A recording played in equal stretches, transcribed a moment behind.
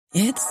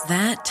It's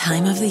that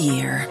time of the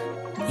year.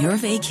 Your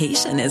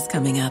vacation is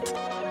coming up.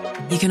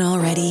 You can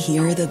already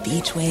hear the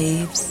beach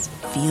waves,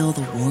 feel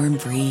the warm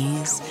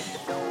breeze,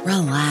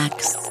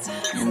 relax,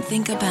 and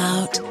think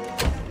about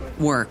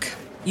work.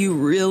 You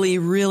really,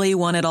 really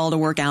want it all to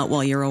work out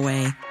while you're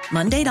away.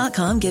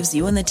 Monday.com gives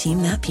you and the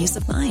team that peace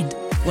of mind.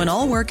 When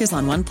all work is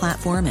on one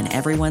platform and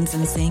everyone's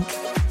in sync,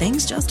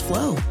 things just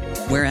flow.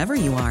 Wherever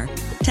you are,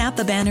 tap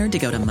the banner to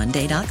go to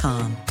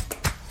Monday.com.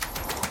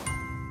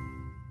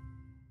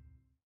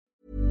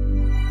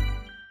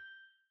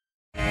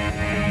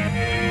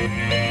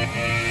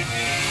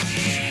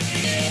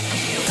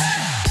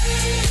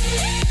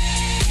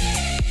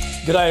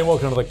 G'day and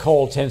welcome to the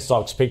Call 10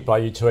 Stocks picked by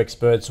you two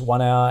experts.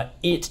 1 hour.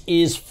 It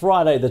is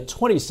Friday the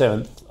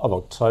 27th of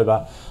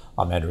October.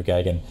 I'm Andrew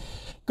Gagan.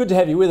 Good to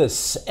have you with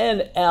us.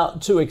 And our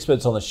two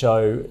experts on the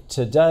show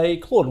today,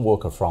 Claude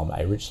Walker from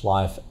A Rich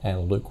Life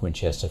and Luke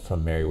Winchester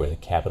from Merewether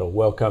Capital.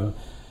 Welcome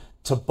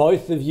to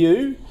both of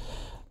you.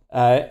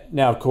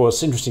 Now, of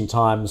course, interesting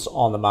times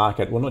on the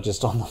market. Well, not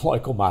just on the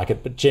local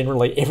market, but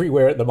generally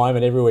everywhere at the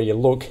moment, everywhere you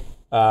look.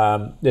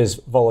 There's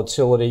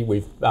volatility.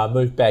 We've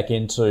moved back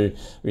into,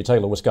 we take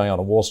a look at what's going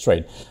on Wall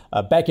Street,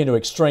 back into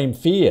extreme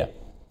fear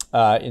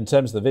in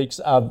terms of the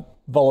VIX.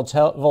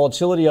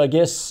 Volatility, I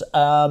guess.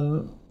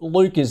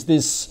 Luke, is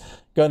this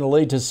going to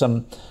lead to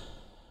some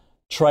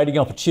trading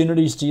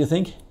opportunities, do you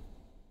think?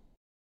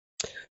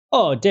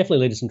 Oh, definitely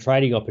lead to some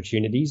trading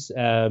opportunities.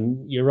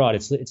 You're right.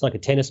 It's like a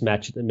tennis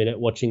match at the minute,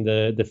 watching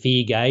the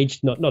fear gauge.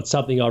 Not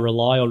something I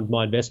rely on with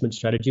my investment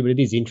strategy, but it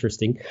is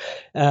interesting.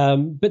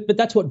 But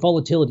that's what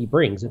volatility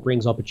brings. It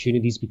brings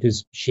opportunities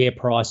because share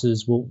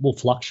prices will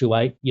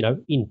fluctuate,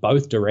 in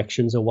both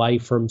directions away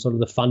from sort of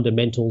the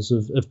fundamentals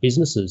of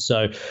businesses.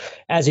 So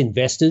as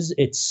investors,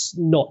 it's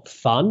not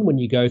fun when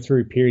you go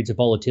through periods of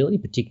volatility,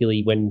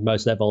 particularly when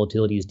most of that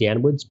volatility is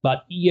downwards.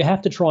 But you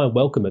have to try and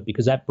welcome it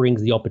because that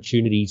brings the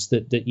opportunities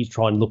that you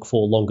try and look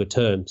for longer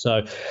term.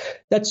 So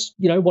that's,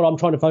 what I'm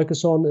trying to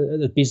focus on,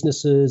 the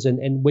businesses,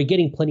 and we're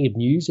getting plenty of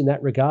news in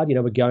that regard.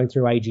 We're going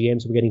through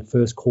AGMs, we're getting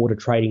first quarter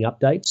trading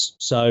updates.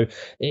 So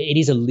it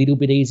is a little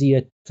bit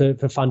easier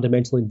for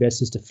fundamental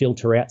investors to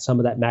filter out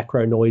some of that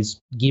macro noise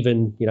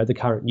given, the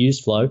current news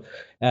flow.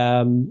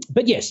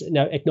 But yes,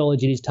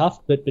 acknowledge it is tough,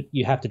 but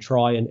you have to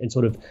try and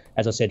sort of,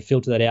 as I said,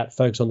 filter that out,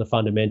 focus on the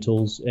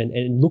fundamentals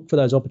and look for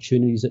those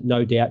opportunities that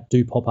no doubt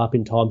do pop up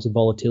in times of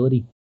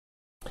volatility.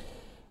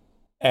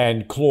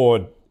 And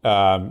Claude,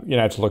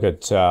 to look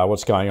at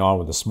what's going on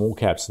with the small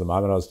caps at the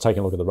moment. I was taking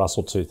a look at the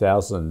Russell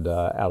 2000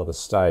 out of the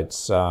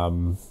States.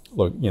 Down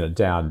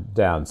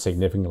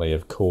significantly,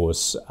 of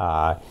course.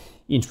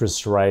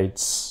 Interest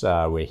rates,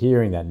 we're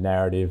hearing that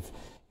narrative,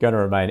 going to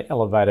remain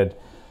elevated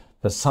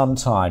for some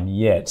time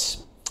yet.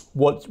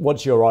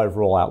 What's your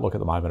overall outlook at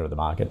the moment of the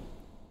market?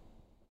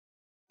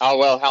 Oh,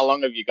 well, how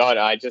long have you got?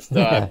 I just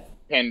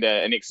penned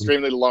an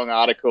extremely long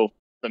article,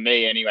 for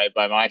me anyway,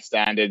 by my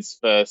standards,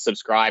 for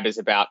subscribers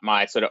about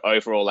my sort of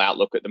overall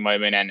outlook at the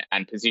moment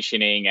and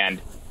positioning.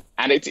 And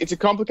it's a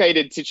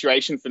complicated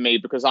situation for me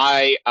because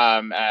I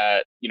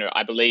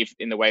believe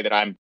in the way that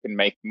I can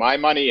make my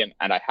money and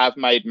I have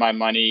made my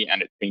money,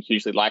 and it's been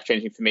hugely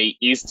life-changing for me,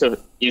 is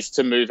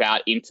to move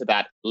out into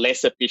that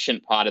less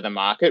efficient part of the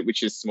market,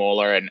 which is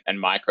smaller and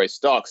micro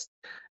stocks.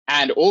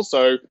 And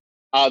also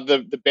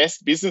the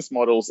best business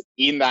models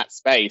in that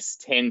space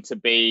tend to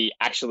be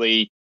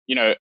actually,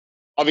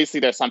 obviously,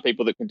 there are some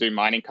people that can do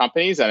mining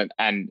companies, and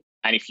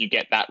if you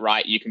get that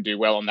right, you can do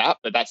well on that.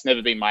 But that's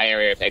never been my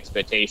area of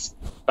expertise.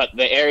 But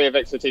the area of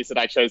expertise that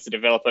I chose to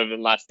develop over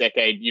the last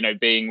decade,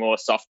 being more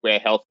software,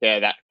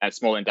 healthcare, and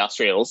small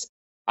industrials,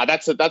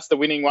 that's the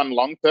winning one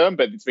long term.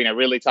 But it's been a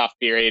really tough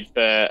period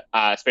for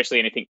especially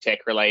anything tech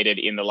related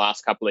in the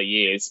last couple of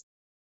years.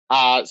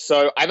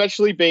 So I've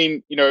actually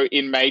been,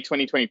 in May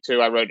 2022,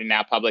 I wrote a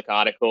now public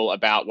article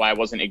about why I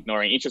wasn't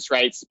ignoring interest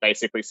rates,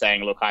 basically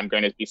saying, look, I'm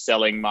going to be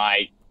selling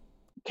my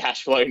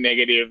cash flow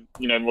negative,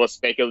 more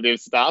speculative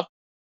stuff.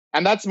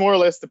 And that's more or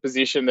less the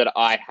position that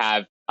I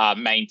have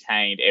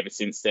maintained ever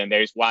since then.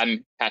 There is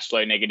one cash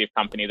flow negative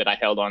company that I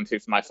held on to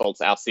for my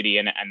faults,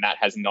 Alcidion, and that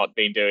has not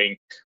been doing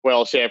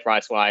well share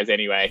price wise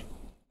anyway.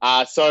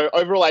 So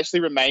overall, I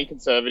actually remain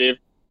conservative.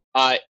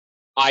 I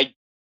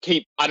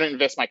don't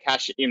invest my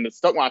cash in the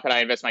stock market. I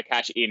invest my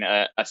cash in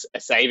a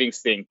savings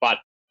thing, but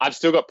I've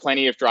still got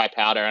plenty of dry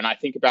powder. And I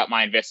think about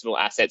my investable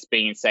assets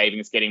being in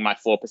savings, getting my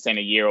 4%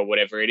 a year or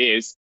whatever it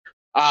is.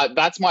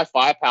 That's my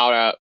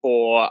firepower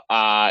for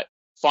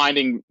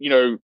finding,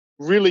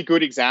 really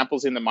good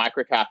examples in the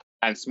microcap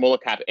and smaller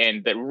cap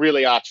end that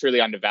really are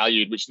truly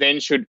undervalued, which then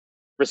should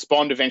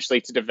respond eventually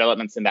to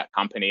developments in that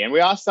company. And we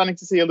are starting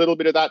to see a little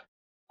bit of that.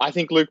 I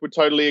think Luke would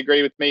totally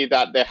agree with me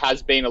that there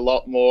has been a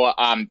lot more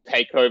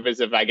takeovers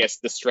of, I guess,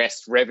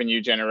 distressed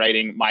revenue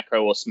generating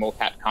micro or small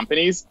cap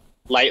companies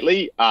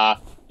lately.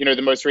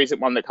 The most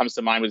recent one that comes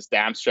to mind was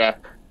Damstra.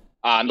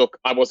 Look,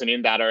 I wasn't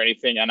in that or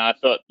anything, and I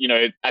thought,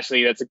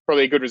 actually that's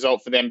probably a good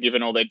result for them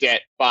given all their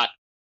debt. But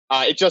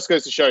it just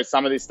goes to show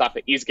some of this stuff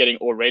is getting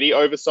already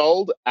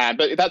oversold.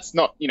 But that's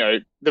not,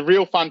 the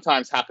real fun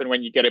times happen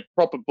when you get a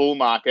proper bull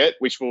market,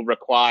 which will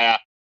require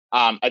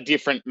a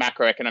different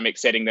macroeconomic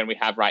setting than we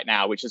have right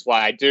now, which is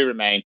why I do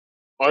remain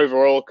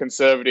overall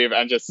conservative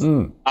and just,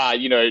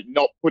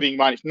 not putting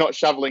money, not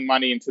shoveling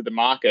money into the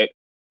market,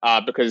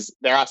 because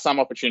there are some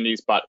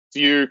opportunities, but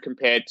few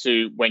compared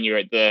to when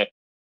you're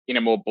in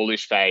a more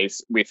bullish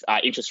phase with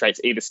interest rates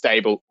either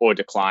stable or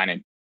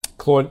declining.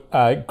 Claude,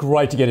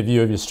 great to get a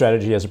view of your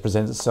strategy as it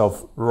presents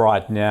itself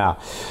right now.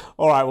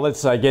 All right, well,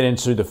 let's get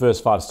into the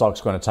first 5 stocks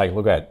we're going to take a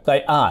look at.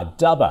 They are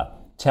Dubber,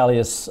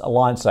 Talius,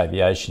 Alliance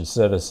Aviation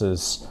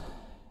Services,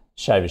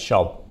 Shaver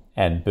Shop,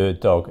 and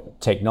Bird Dog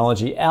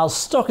Technology. Our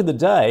stock of the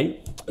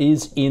day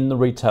is in the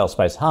retail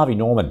space. Harvey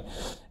Norman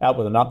out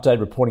with an update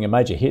reporting a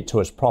major hit to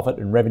its profit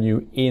and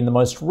revenue in the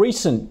most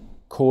recent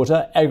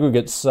quarter.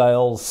 Aggregate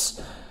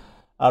sales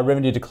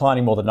revenue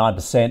declining more than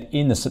 9%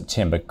 in the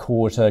September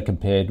quarter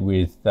compared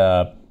with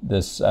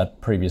this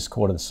previous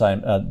quarter,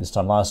 this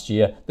time last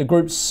year. The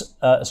group's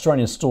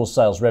Australian store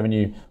sales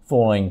revenue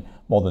falling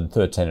more than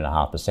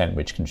 13.5%,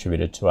 which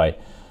contributed to a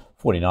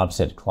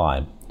 49%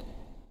 decline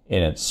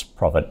in its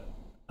profit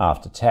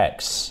after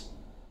tax.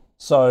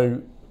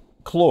 So,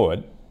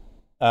 Claude,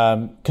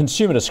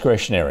 consumer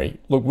discretionary.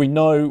 Look, we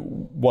know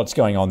what's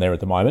going on there at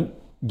the moment,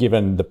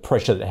 given the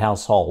pressure that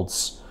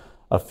households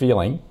are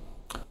feeling.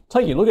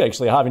 Taking a look,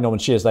 actually, Harvey Norman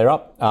shares, they're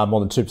up more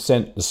than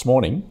 2% this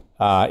morning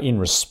in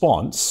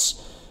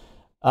response.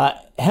 How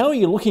are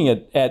you looking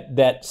at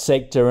that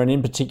sector, and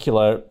in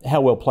particular,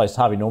 how well placed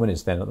Harvey Norman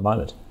is then at the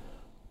moment?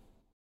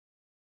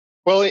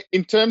 Well,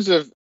 in terms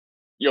of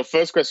your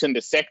first question,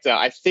 the sector,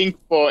 I think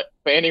for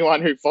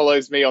anyone who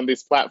follows me on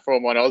this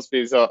platform on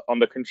Ausbiz, on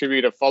the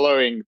contributor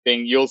following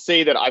thing, you'll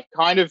see that I've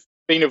kind of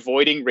been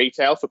avoiding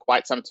retail for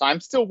quite some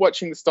time, still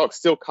watching the stocks,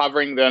 still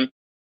covering them.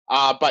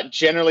 But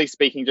generally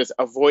speaking, just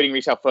avoiding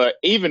retail for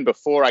even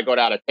before I got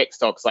out of tech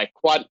stocks, like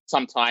quite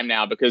some time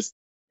now, because,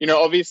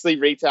 obviously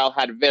retail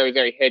had a very,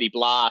 very heady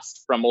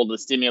blast from all the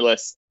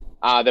stimulus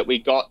that we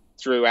got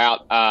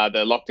throughout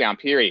the lockdown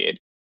period.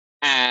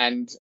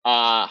 And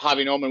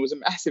Harvey Norman was a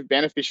massive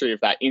beneficiary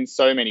of that in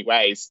so many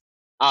ways.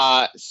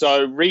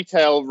 So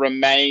retail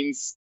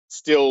remains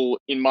still,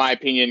 in my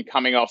opinion,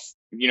 coming off,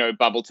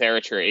 bubble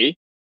territory.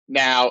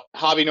 Now,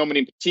 Harvey Norman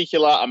in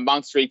particular,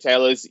 amongst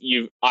retailers,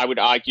 I would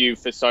argue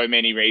for so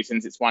many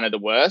reasons, it's one of the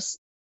worst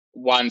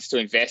ones to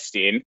invest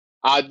in.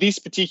 This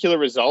particular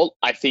result,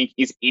 I think,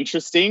 is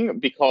interesting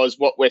because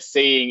what we're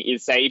seeing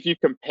is, say, if you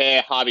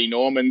compare Harvey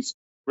Norman's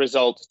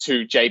result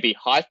to JB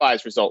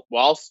Hi-Fi's result,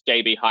 whilst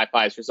JB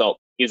Hi-Fi's result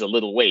is a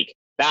little weak,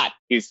 that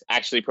is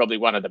actually probably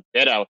one of the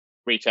better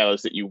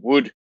retailers that you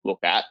would look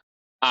at.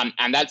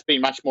 And that's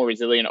been much more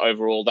resilient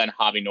overall than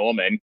Harvey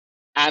Norman.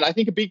 And I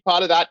think a big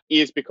part of that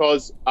is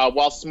because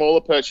while smaller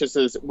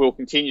purchases will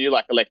continue,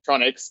 like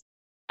electronics,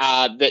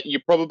 that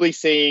you're probably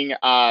seeing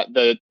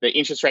the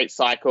interest rate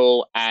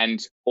cycle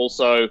and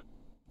also,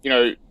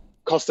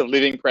 cost of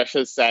living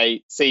pressures,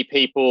 see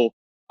people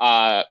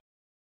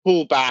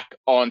pull back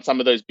on some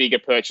of those bigger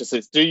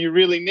purchases. Do you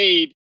really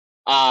need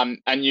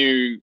a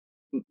new,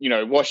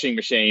 washing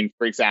machine,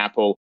 for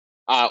example?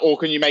 Or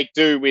can you make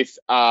do with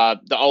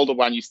the older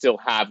one you still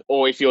have?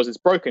 Or if yours is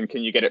broken,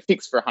 can you get it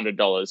fixed for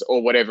 $100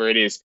 or whatever it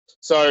is?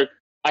 So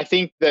I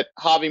think that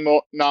Harvey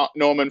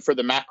Norman for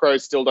the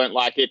macros still don't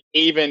like it.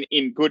 Even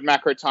in good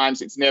macro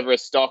times, it's never a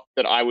stock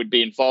that I would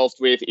be involved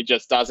with. It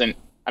just doesn't.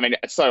 I mean,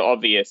 it's so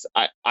obvious.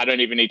 I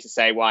don't even need to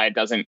say why it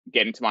doesn't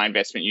get into my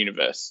investment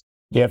universe.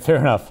 Yeah, fair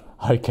enough.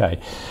 Okay.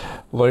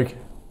 Luke,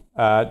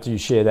 do you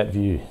share that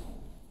view?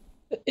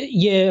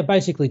 Yeah, I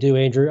basically do,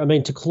 Andrew. I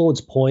mean, to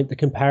Claude's point, the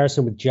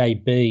comparison with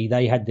JB,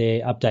 they had their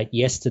update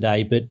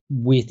yesterday, but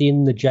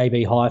within the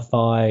JB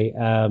Hi-Fi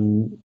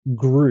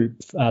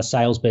group,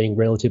 sales being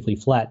relatively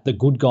flat, the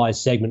Good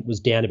Guys segment was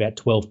down about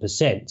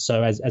 12%.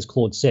 So as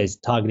Claude says,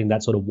 targeting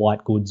that sort of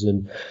white goods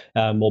and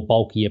more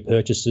bulkier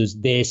purchases,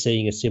 they're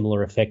seeing a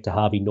similar effect to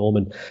Harvey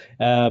Norman.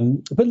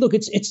 But look,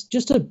 it's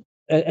just a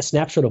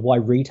snapshot of why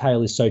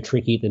retail is so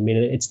tricky at the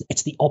minute.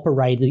 It's the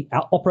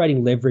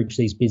operating leverage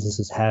these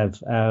businesses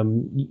have.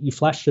 You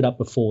flashed it up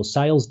before.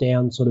 Sales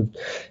down sort of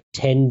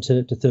 10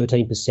 to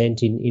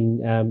 13%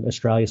 in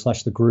Australia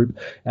 / the group,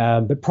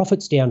 but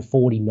profits down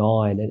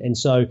 49. And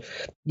so,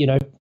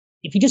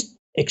 if you just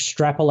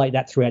extrapolate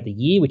that throughout the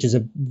year, which is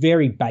a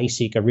very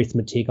basic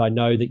arithmetic. I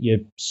know that you're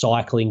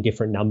cycling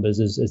different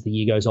numbers as the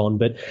year goes on,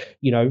 but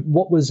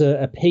what was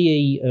a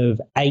PE of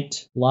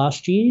 8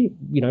 last year,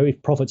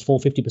 if profits fall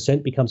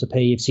 50% becomes a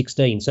PE of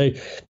 16. So,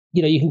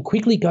 you can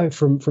quickly go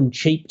from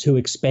cheap to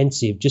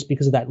expensive just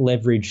because of that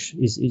leverage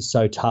is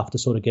so tough to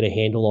sort of get a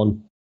handle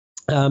on.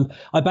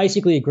 I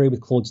basically agree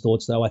with Claude's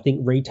thoughts, though. I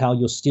think retail,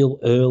 you're still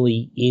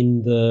early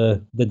in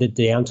the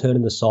downturn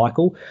in the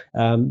cycle.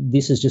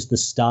 This is just the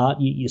start.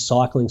 You're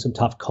cycling some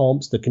tough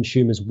comps. The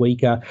consumer's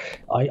weaker.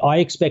 I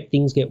expect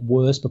things get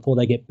worse before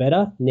they get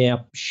better.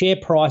 Now, share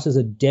prices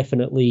are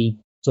definitely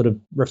sort of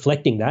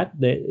reflecting that.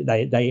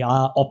 They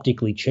are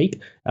optically cheap.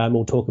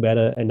 We'll talk about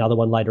another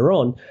one later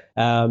on.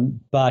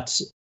 But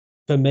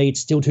for me, it's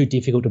still too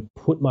difficult to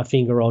put my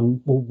finger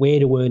on, well, where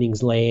do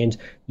earnings land?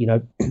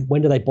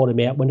 When do they bottom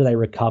out? When do they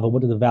recover?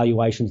 What do the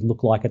valuations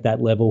look like at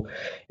that level?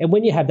 And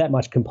when you have that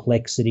much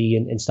complexity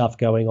and stuff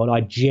going on,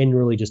 I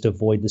generally just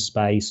avoid the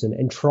space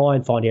and try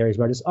and find areas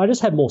where I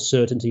just have more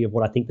certainty of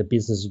what I think the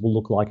businesses will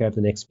look like over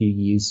the next few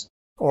years.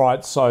 All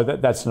right, so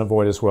that's an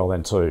avoid as well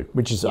then too,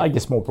 which is, I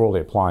guess, more broadly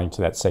applying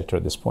to that sector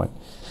at this point.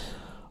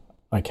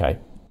 Okay.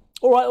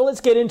 All right, well, let's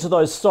get into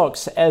those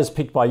stocks as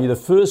picked by you. The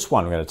first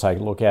one we're going to take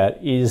a look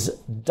at is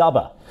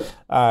Dubber.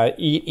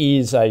 It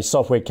is a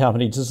software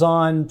company,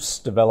 designs,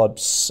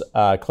 develops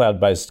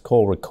cloud-based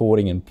call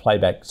recording and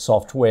playback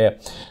software.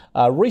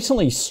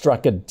 Recently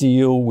struck a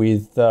deal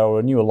with,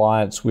 a new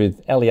alliance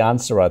with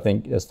Alianza, I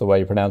think that's the way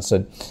you pronounce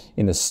it,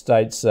 in the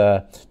States,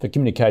 for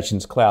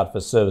communications cloud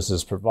for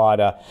services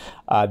provider.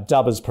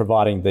 Dubber's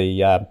providing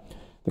the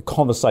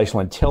conversational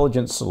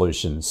intelligence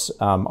solutions.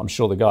 I'm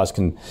sure the guys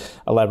can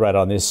elaborate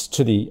on this,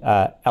 to the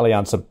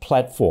Alianza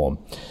platform.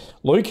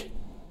 Luke,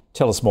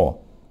 tell us more.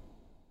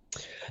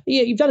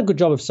 Yeah, you've done a good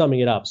job of summing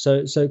it up.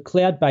 So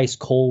cloud-based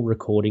call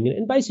recording,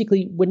 and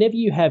basically whenever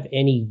you have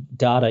any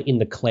data in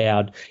the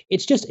cloud,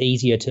 it's just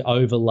easier to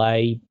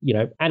overlay,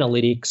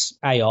 analytics,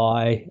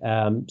 AI,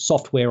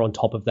 software on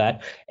top of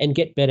that, and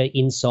get better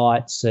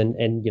insights and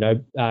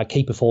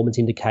key performance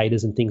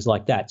indicators and things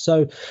like that.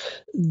 So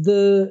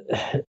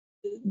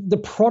the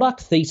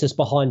product thesis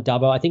behind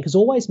Dubber, I think, has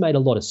always made a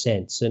lot of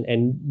sense,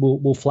 and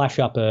we'll flash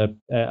up a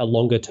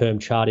longer term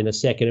chart in a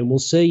second, and we'll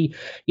see,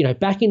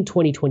 back in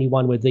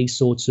 2021, where these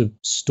sorts of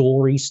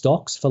story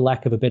stocks, for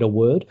lack of a better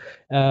word,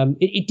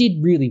 it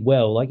did really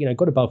well.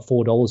 Got above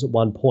 $4 at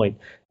one point.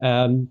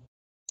 And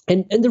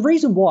the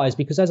reason why is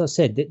because, as I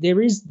said,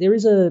 there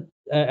is a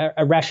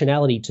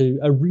rationality to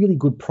a really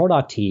good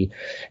product here.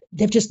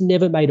 They've just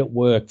never made it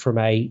work from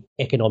a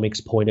economics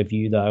point of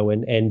view, though,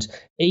 and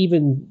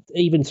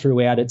even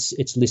throughout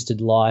its listed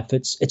life,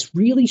 it's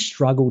really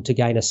struggled to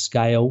gain a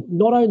scale,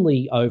 not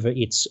only over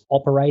its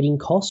operating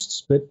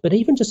costs, but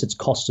even just its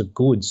cost of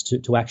goods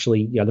to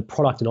actually, the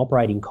product and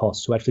operating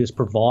costs to actually just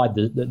provide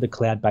the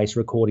cloud-based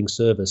recording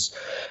service.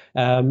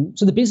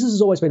 So the business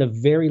has always been a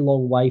very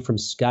long way from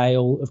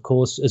scale. Of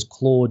course, as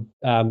Claude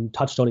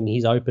touched on in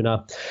his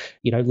opener,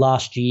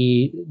 last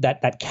year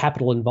that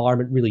capital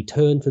environment really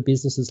turned for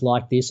businesses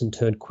like this, and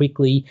turned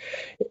quickly.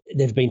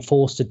 They've been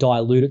forced to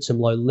dilute at some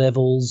low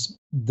levels.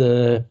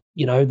 The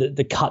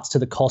cuts to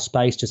the cost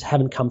base just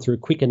haven't come through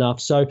quick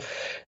enough. So,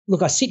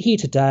 look, I sit here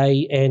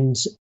today and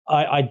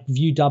I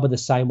view Dubber the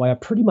same way I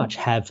pretty much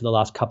have for the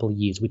last couple of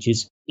years, which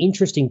is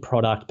interesting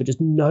product, but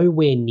just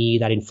nowhere near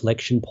that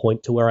inflection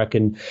point to where I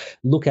can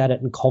look at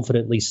it and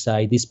confidently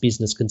say this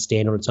business can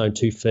stand on its own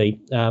 2 feet.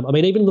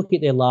 Even looking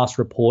at their last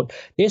report,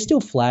 they're still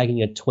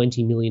flagging a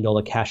 $20 million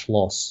cash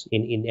loss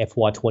in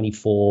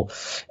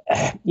FY24.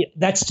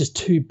 That's just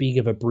too big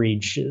of a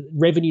bridge.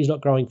 Revenue's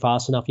not growing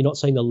fast enough. You're not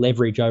seeing the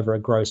leverage over a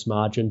gross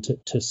margin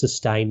to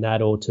sustain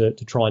that or to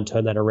try and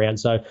turn that around.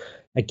 So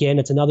again,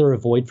 it's another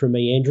avoid from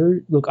me,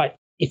 Andrew. Look,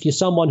 if you're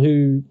someone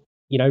who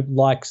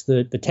likes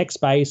the tech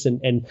space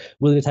and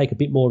willing to take a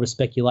bit more of a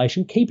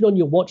speculation, keep it on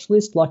your watch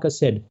list. Like I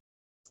said,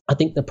 I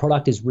think the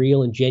product is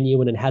real and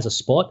genuine and has a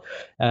spot,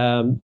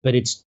 but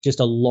it's just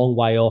a long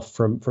way off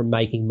from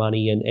making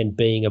money and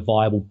being a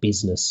viable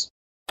business.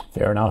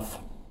 Fair enough.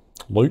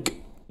 Luke,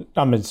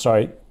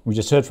 we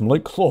just heard from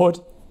Luke. Claude?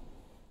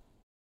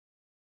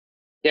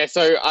 Yeah,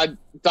 so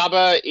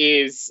Dubber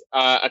is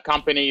a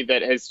company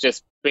that has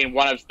just been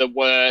one of the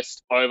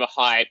worst,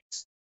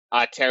 overhyped,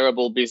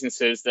 terrible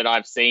businesses that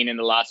I've seen in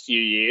the last few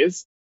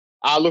years.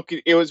 Look,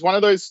 it was one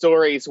of those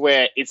stories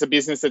where it's a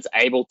business that's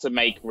able to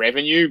make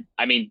revenue.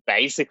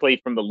 Basically,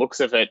 from the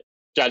looks of it,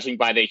 judging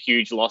by their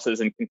huge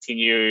losses and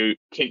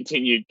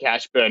continued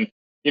cash burn,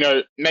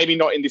 maybe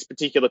not in this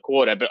particular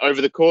quarter, but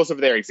over the course of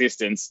their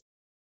existence,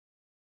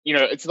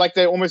 it's like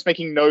they're almost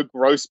making no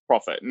gross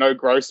profit, no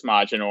gross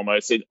margin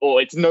almost, or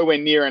it's nowhere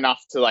near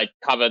enough to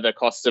cover the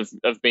cost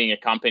of being a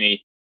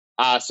company.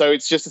 So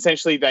it's just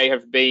essentially they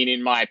have been,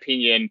 in my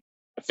opinion,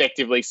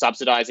 effectively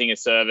subsidizing a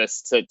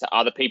service to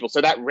other people.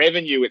 So that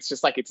revenue, it's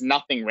just it's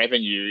nothing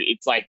revenue.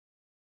 It's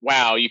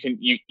wow,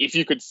 if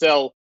you could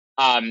sell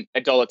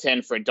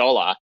 $1.10 for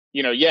 $1,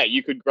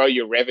 you could grow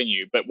your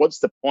revenue, but what's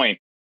the point?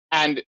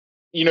 And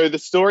the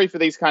story for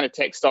these kind of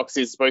tech stocks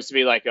is supposed to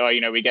be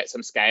we get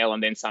some scale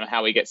and then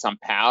somehow we get some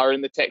power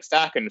in the tech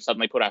stack and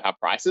suddenly put up our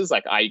prices.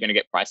 Are you going to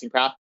get pricing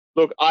power?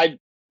 Look, I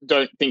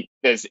don't think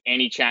there's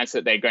any chance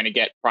that they're going to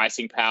get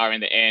pricing power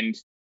in the end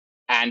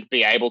and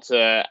be able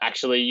to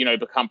actually,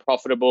 become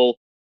profitable.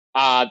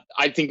 I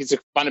think it's a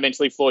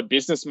fundamentally flawed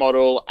business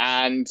model,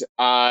 and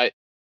it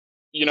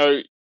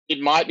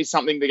might be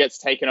something that gets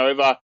taken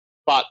over.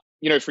 But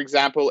for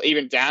example,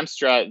 even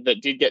Damstra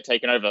that did get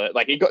taken over,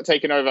 it got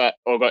taken over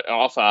or got an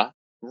offer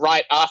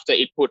right after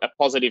it put a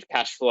positive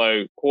cash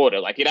flow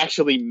quarter. It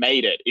actually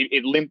made it.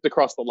 It limped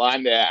across the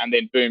line there, and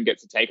then boom,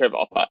 gets a takeover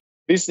offer.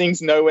 This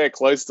thing's nowhere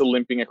close to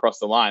limping across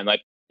the line.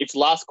 Its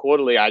last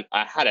quarterly, I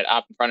had it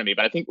up in front of me,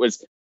 but I think it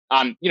was,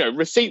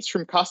 receipts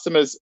from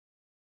customers.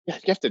 You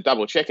have to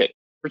double check it.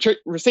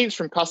 receipts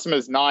from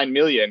customers 9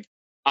 million,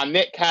 our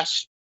net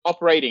cash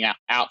operating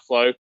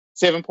outflow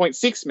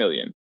 7.6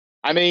 million.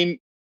 I mean,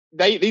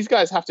 these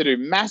guys have to do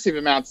massive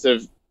amounts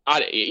of.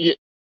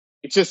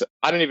 It's just,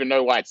 I don't even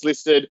know why it's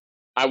listed.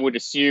 I would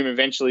assume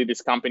eventually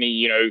this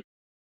company,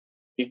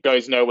 it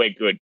goes nowhere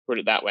good. Put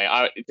it that way.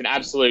 It's an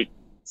absolute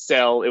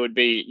sell.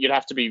 You'd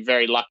have to be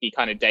very lucky,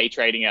 kind of day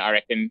trading it, I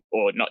reckon,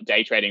 or not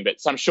day trading, but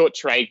some short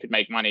trade could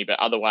make money. But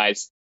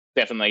otherwise,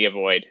 definitely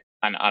avoid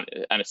and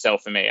a sell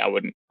for me. I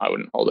wouldn't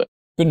hold it.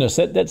 Goodness,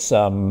 that's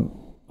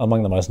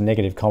among the most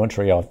negative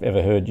commentary I've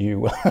ever heard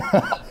you.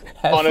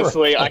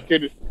 Honestly, I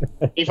could,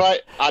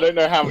 I don't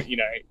know how,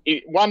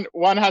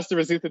 one has to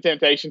resist the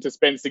temptation to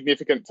spend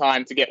significant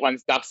time to get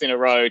one's ducks in a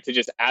row to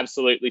just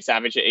absolutely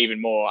savage it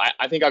even more.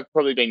 I think I've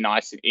probably been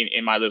nice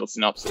in my little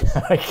synopsis.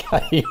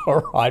 Okay,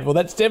 all right. Well,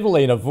 that's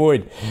definitely an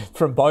avoid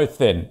from both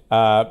then.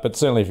 But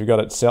certainly if you've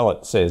got it, sell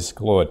it, says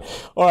Claude.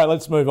 All right,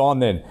 let's move on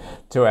then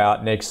to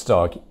our next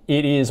stock.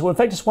 It is, well, in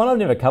fact, it's one I've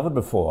never covered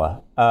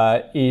before.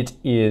 It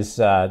is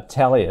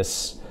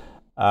Talius.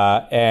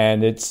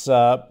 And it's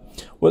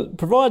it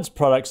provides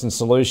products and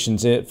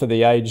solutions for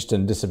the aged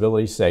and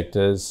disability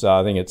sectors.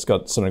 I think it's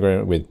got some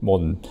agreement with more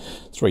than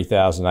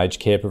 3,000 aged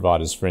care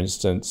providers, for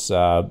instance.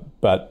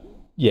 But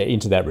yeah,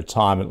 into that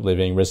retirement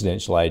living,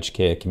 residential aged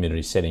care,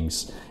 community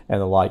settings, and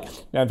the like.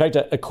 Now, in fact,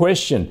 a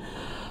question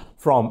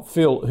from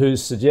Phil,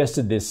 who's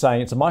suggested this,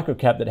 saying it's a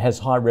microcap that has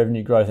high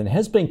revenue growth and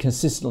has been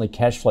consistently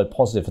cash flow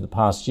positive for the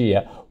past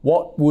year.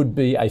 What would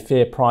be a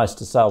fair price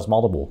to sales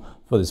multiple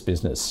for this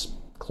business,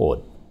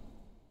 Claude?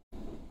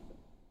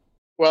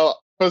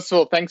 Well, first of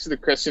all, thanks for the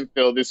question,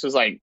 Phil. This was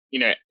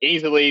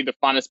easily the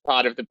funnest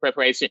part of the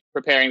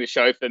preparing the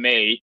show for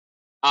me,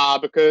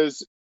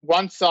 because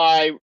once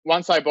I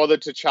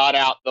bothered to chart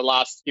out the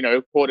last,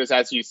 quarters,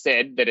 as you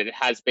said, that it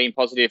has been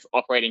positive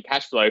operating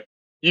cash flow,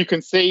 you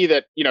can see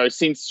that,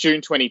 since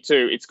June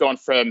 22, it's gone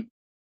from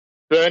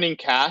burning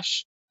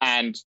cash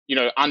and,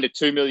 under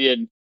 2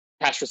 million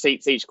cash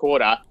receipts each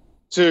quarter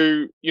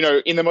to,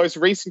 in the most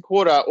recent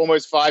quarter,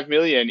 almost 5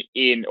 million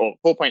or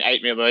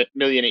 4.8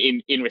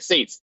 million in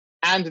receipts,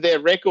 and their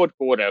record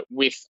quarter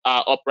with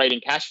operating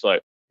cash flow.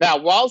 Now,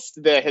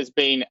 whilst there has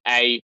been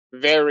a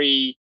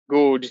very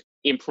good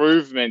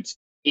improvement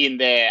in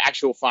their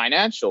actual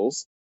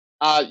financials,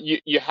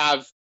 you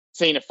have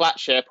seen a flat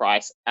share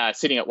price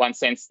sitting at 1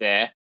 cent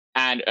there,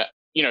 and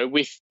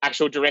with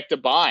actual director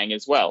buying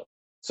as well.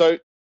 So,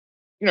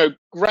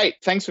 great.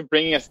 Thanks for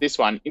bringing us this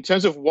one. In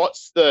terms of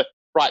what's the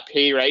right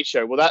PE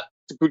ratio? Well, that's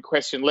a good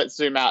question. Let's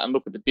zoom out and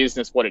look at the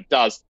business, what it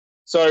does.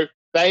 So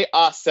they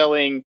are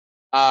selling,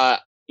 a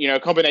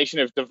combination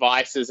of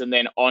devices and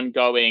then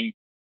ongoing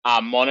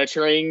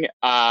monitoring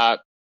or,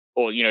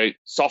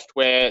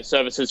 software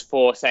services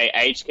for, say,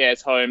 aged care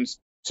homes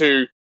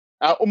to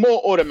more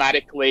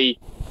automatically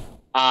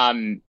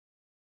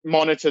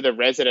monitor the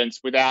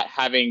residents without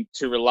having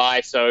to rely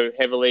so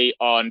heavily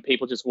on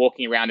people just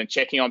walking around and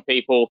checking on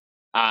people.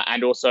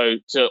 And also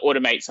to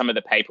automate some of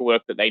the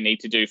paperwork that they need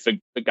to do for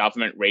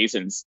government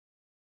reasons.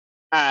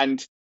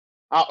 And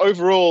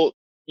overall,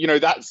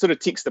 that sort of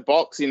ticks the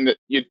box in that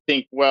you'd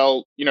think,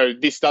 well,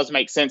 this does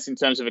make sense in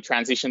terms of a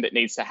transition that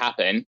needs to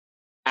happen.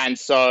 And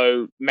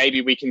so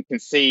maybe we can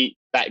see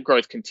that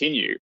growth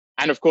continue.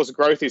 And of course,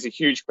 growth is a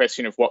huge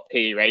question of what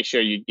PE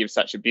ratio you'd give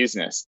such a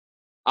business.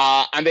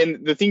 And then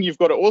the thing you've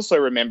got to also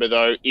remember,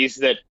 though, is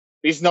that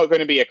it's not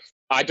going to be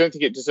I don't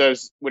think it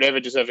would ever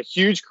deserve a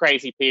huge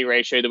crazy PE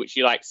ratio that which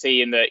you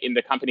see in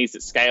the companies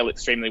that scale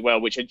extremely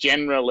well, which are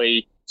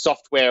generally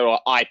software or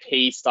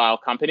IP style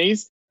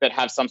companies that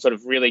have some sort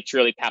of really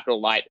truly capital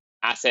light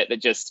asset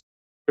that just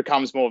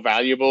becomes more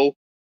valuable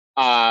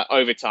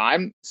over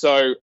time.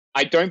 So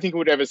I don't think it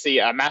would ever see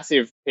a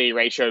massive PE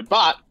ratio,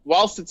 but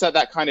whilst it's at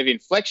that kind of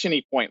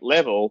inflection-y point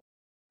level,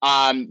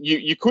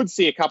 you could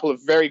see a couple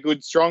of very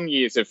good, strong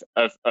years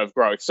of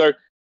growth. So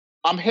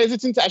I'm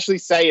hesitant to actually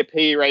say a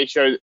PE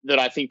ratio that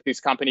I think this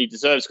company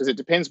deserves because it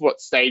depends what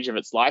stage of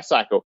its life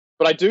cycle.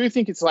 But I do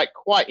think it's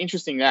quite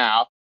interesting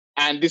now.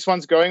 And this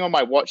one's going on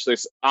my watch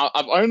list.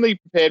 I've only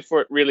prepared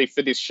for it really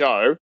for this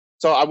show.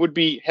 So I would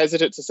be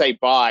hesitant to say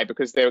buy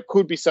because there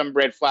could be some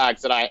red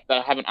flags that I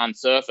haven't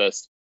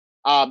unsurfaced.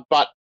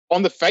 But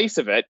on the face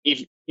of it,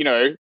 if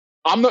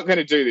I'm not going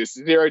to do this.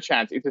 Zero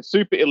chance. It's a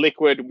super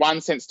illiquid 1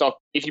 cent stock.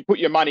 If you put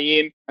your money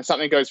in and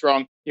something goes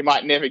wrong, you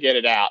might never get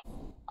it out.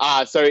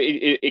 So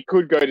it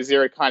could go to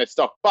zero kind of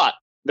stock. But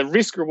the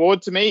risk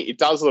reward to me, it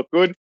does look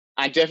good.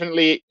 And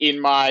definitely in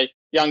my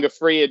younger,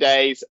 freer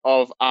days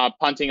of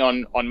punting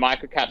on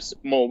microcaps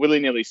more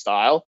willy-nilly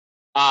style,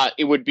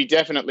 it would be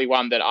definitely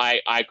one that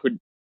I could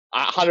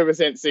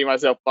 100% see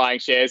myself buying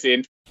shares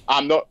in.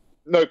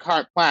 No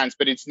current plans,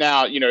 but it's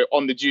now,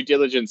 on the due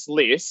diligence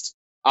list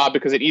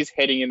because it is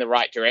heading in the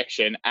right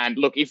direction. And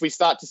look, if we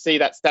start to see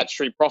that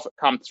statutory profit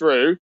come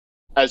through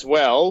as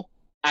well,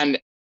 and,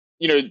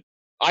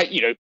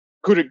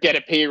 could it get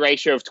a PE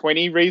ratio of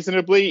 20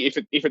 reasonably if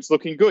it's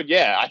looking good?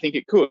 Yeah, I think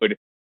it could.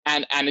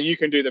 And you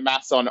can do the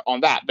maths on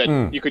that,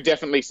 but you could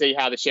definitely see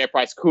how the share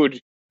price could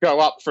go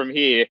up from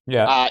here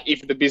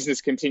if the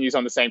business continues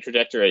on the same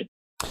trajectory.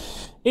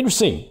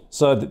 Interesting.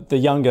 So the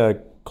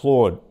younger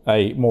Claude,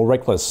 a more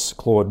reckless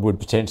Claude, would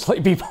potentially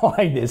be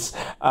buying this.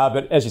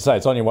 But as you say,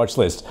 it's on your watch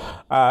list.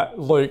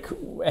 Luke,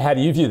 how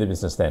do you view the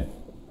business then?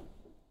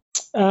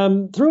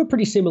 Through a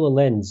pretty similar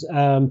lens.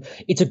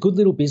 It's a good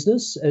little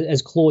business,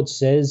 as Claude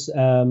says.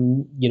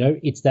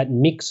 It's that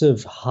mix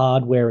of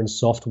hardware and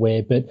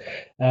software, but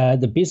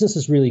the business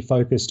is really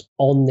focused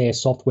on their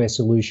software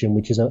solution,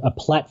 which is a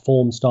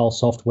platform-style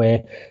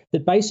software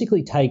that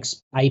basically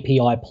takes API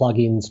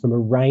plugins from a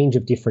range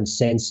of different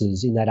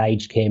sensors in that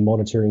aged care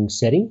monitoring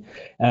setting.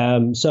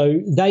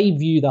 So they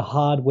view the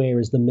hardware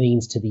as the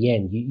means to the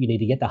end. You need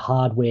to get the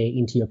hardware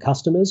into your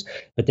customers,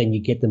 but then you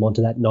get them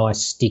onto that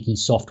nice, sticky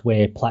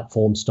software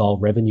platform-style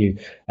revenue.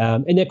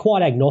 And they're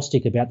quite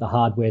agnostic about the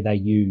hardware they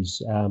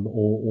use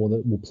or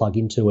that will plug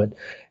into it.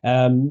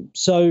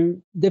 So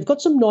they've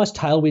got some nice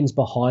tailwinds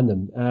behind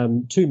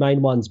them. Two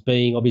main ones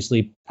being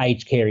obviously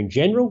aged care in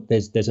general.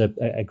 There's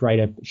a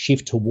greater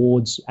shift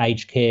towards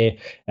aged care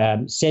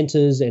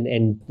centres,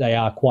 and they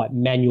are quite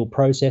manual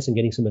process and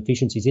getting some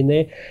efficiencies in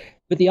there.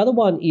 But the other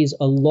one is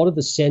a lot of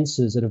the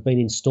sensors that have been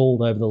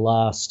installed over the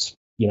last,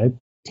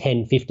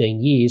 10,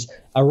 15 years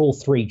are all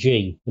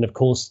 3G. And of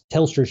course,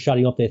 Telstra is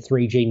shutting off their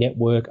 3G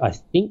network, I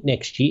think,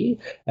 next year.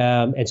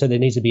 And so there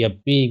needs to be a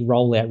big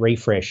rollout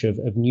refresh of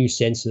new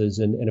sensors.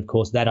 And of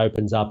course, that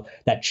opens up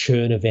that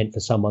churn event for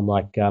someone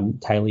like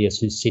Thales,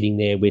 who's sitting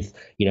there with,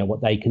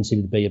 what they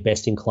consider to be a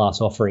best-in-class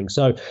offering.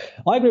 So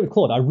I agree with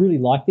Claude. I really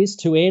like this.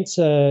 To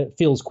answer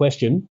Phil's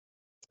question,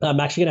 I'm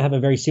actually going to have a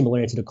very similar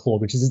answer to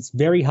Claude, which is it's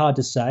very hard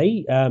to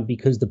say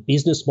because the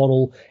business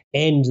model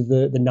and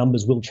the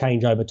numbers will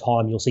change over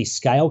time. You'll see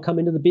scale come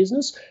into the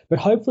business, but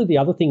hopefully the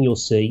other thing you'll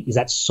see is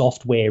that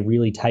software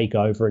really take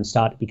over and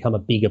start to become a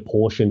bigger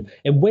portion.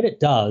 And when it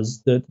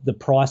does, the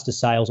price to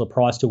sales or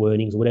price to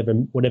earnings,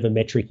 whatever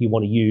metric you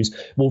want to use,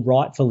 will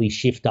rightfully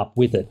shift up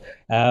with it.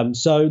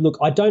 So look,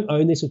 I don't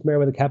own this with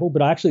Merewether Capital,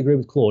 but I actually agree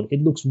with Claude.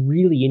 It looks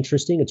really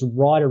interesting. It's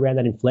right around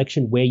that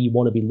inflection where you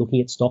want to be looking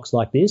at stocks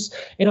like this.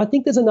 And I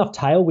think there's enough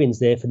tailwinds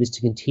there for this to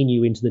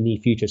continue into the near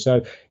future.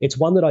 So it's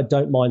one that I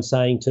don't mind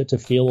saying to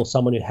Phil or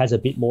someone who has a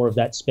bit more of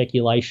that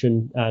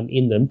speculation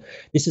in them.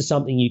 This is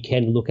something you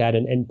can look at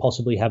and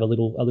possibly have a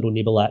little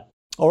nibble at.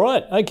 All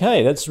right.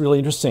 Okay. That's really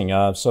interesting.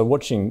 So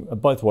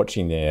both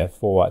watching there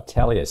for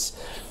Thales.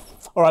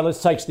 All right,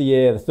 let's take to the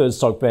air. The third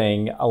stock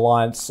being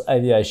Alliance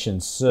Aviation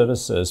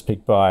Services,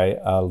 picked by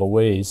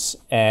Louise.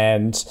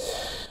 And,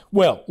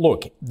 well,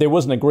 look, there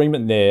was an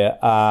agreement there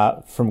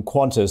from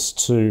Qantas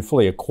to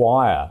fully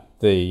acquire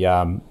the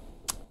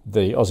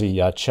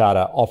Aussie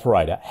charter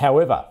operator.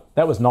 However,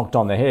 that was knocked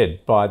on the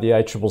head by the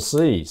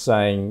ACCC,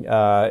 saying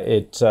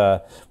it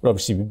would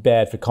obviously be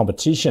bad for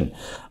competition.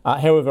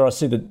 However, I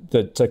see that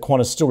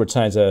Qantas still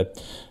retains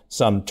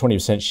some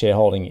 20%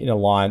 shareholding in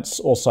Alliance,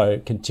 also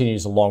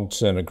continues a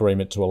long-term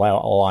agreement to allow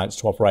Alliance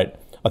to operate,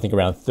 I think,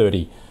 around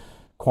 30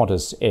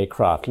 Qantas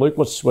aircraft. Luke,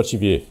 what's your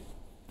view?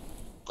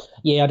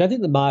 Yeah, I don't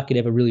think the market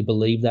ever really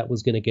believed that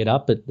was going to get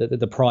up, but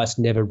the price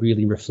never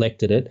really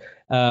reflected it.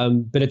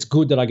 But it's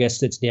good that I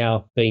guess it's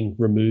now been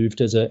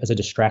removed as a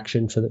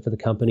distraction for the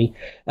company.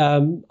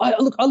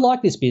 I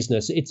like this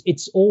business.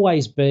 It's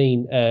always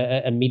been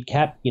a mid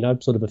cap,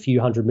 sort of a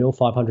few 500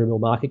 mil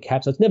market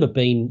cap. So it's never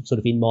been sort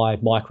of in my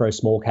micro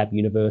small cap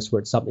universe where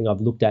it's something I've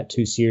looked at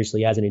too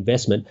seriously as an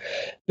investment.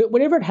 But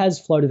whenever it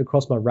has floated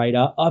across my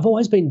radar, I've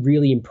always been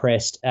really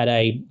impressed at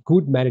a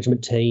good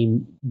management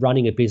team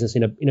running a business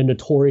in a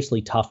notoriously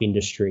tough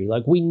industry.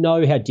 Like, we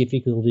know how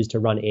difficult it is to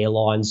run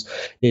airlines.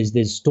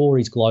 There's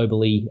stories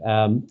globally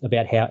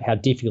about how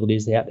difficult it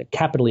is, how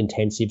capital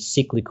intensive,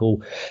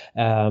 cyclical.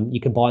 You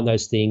combine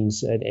those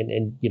things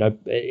and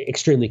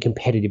extremely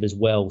competitive as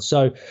well.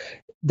 So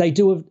they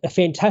do a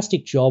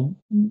fantastic job.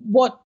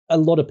 What a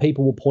lot of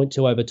people will point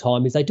to over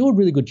time is they do a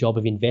really good job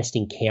of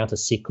investing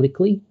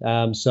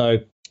counter-cyclically. So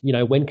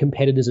when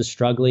competitors are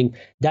struggling,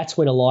 that's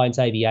when Alliance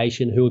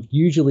Aviation, who have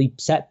usually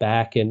sat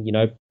back and,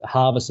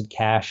 harvested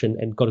cash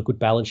and got a good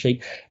balance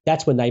sheet,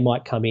 that's when they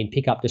might come in,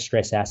 pick up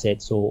distressed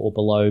assets or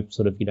below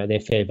sort of, their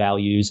fair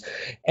values,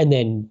 and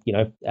then,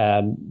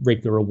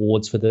 reap the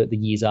rewards for the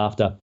years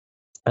after.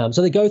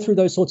 So they go through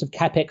those sorts of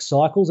CapEx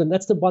cycles, and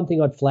that's the one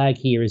thing I'd flag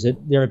here is that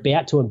they're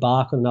about to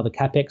embark on another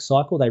CapEx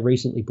cycle. They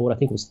recently bought, I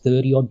think it was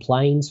 30-odd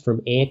planes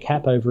from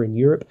AerCap over in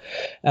Europe.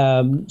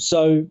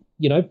 So,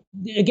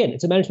 again,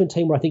 it's a management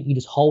team where I think you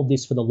just hold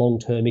this for the long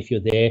term if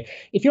you're there.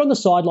 If you're on the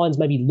sidelines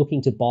maybe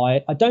looking to buy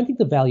it, I don't think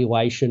the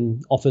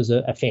valuation offers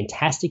a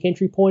fantastic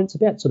entry point. It's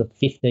about sort of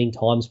 15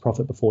 times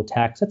profit before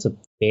tax. That's a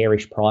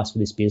fairish price for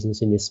this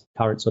business in this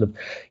current sort of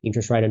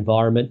interest rate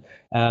environment.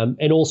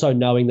 And also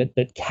knowing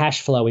that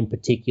cash flow in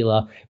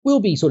particular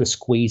will be sort of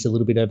squeezed a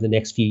little bit over the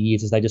next few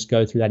years as they just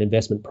go through that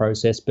investment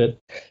process. But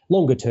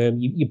longer term,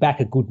 you back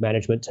a good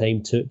management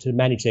team to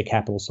manage their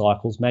capital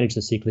cycles, manage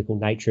the cyclical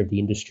nature of the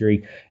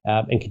industry,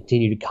 and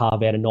continue to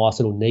carve out a nice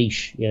little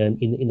niche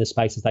in the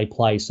spaces they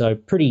play. So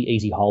pretty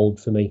easy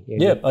hold for me.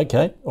 Yeah,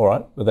 okay. All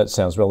right. Well, that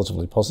sounds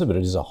relatively positive, but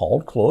it is a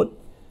hold. Claude?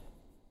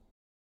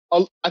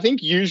 I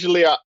think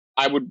usually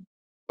I would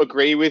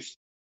agree with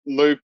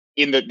Luke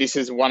in that this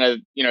is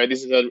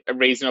this is a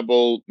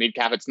reasonable mid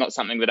cap. It's not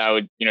something that I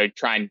would,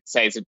 try and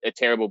say is a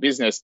terrible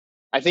business.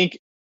 I think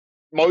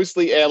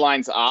mostly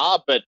airlines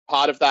are, but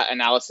part of that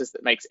analysis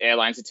that makes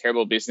airlines a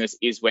terrible business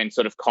is when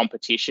sort of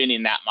competition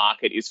in that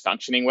market is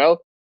functioning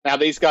well. Now,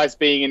 these guys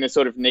being in a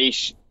sort of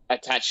niche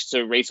attached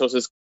to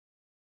resources,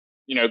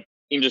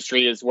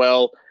 industry as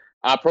well,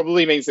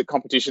 probably means that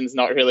competition's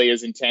not really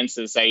as intense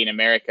as, say, in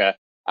America,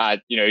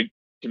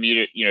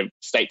 commuter,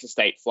 state to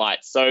state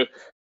flights. So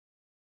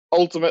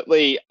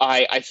ultimately,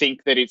 I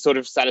think that it sort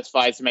of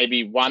satisfies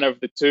maybe one of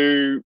the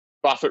two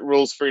Buffett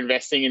rules for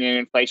investing in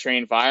an inflationary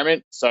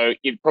environment. So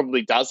it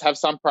probably does have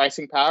some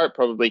pricing power. It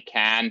probably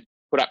can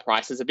put up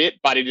prices a bit,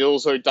 but it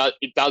also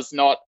does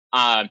not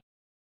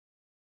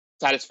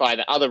satisfy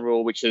the other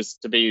rule, which is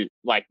to be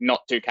like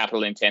not too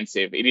capital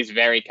intensive. It is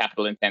very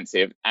capital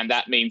intensive, and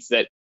that means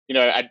that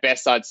at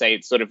best I'd say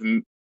it sort of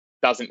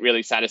doesn't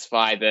really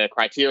satisfy the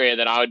criteria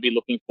that I would be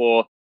looking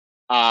for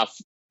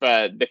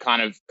the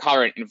kind of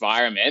current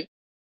environment.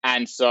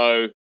 And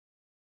so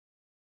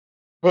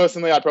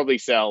personally, I'd probably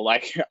sell.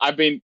 Like I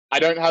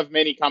don't have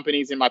many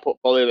companies in my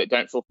portfolio that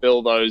don't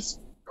fulfill those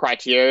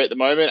criteria at the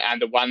moment,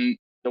 and the one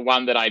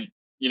that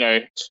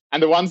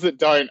and the ones that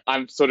don't,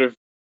 I'm sort of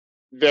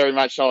very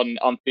much on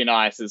thin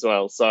ice as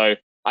well. So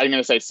I'm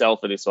going to say sell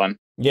for this one.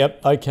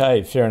 Yep.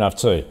 Okay. Fair enough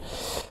too.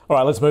 All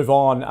right. Let's move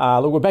on.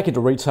 Look, we're back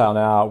into retail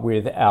now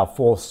with our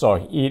fourth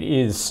stock. It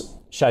is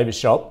Shaver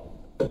Shop.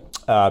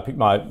 Pick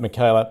my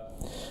Michaela.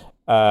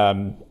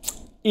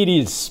 It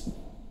is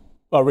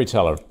a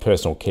retailer of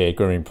personal care,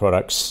 grooming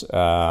products.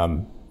 I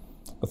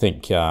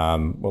think,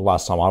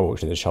 last time I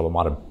walked in the shop, I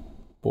might have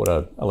bought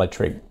an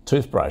electric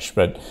toothbrush,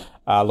 but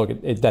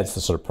that's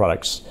the sort of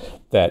products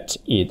that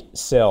it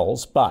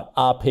sells. But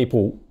are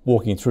people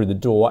walking through the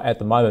door at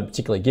the moment,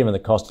 particularly given the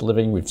cost of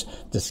living? We've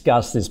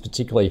discussed this,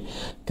 particularly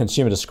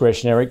consumer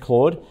discretionary.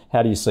 Claude,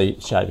 how do you see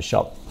Shaver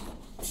Shop?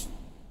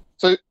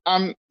 So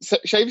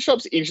Shaver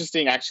Shop's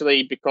interesting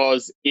actually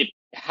because it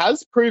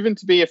has proven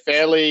to be a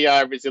fairly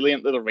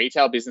resilient little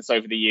retail business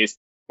over the years.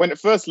 When it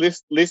first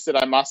listed,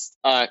 I must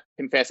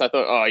confess, I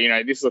thought,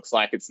 this looks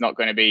like it's not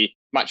going to be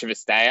much of a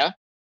stayer.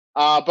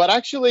 But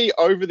actually,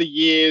 over the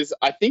years,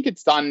 I think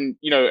it's done,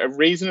 a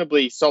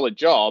reasonably solid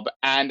job,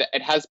 and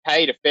it has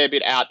paid a fair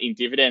bit out in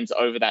dividends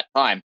over that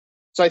time.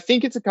 So I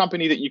think it's a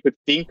company that you could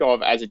think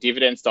of as a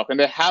dividend stock. And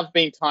there have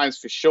been times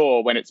for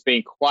sure when it's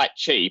been quite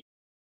cheap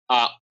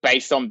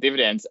based on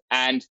dividends.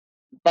 And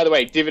by the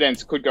way,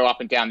 dividends could go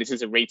up and down. This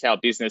is a retail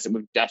business, and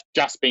we've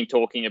just been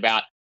talking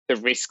about the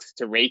risks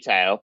to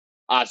retail.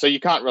 So you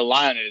can't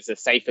rely on it as the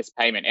safest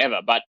payment ever.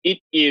 But it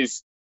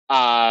is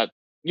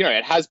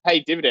it has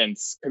paid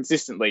dividends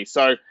consistently.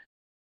 So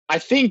I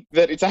think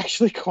that it's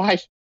actually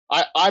quite,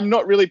 I'm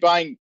not really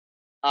buying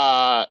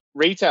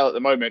retail at the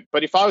moment,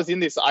 but if I was in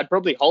this, I'd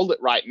probably hold it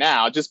right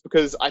now just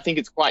because I think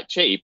it's quite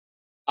cheap.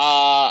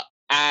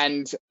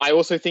 And I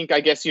also think,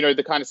 I guess,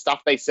 the kind of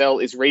stuff they sell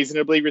is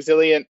reasonably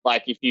resilient.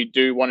 Like if you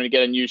do want to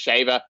get a new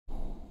shaver,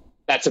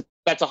 that's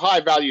a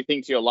high value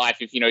thing to your life.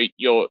 If,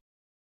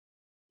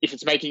 if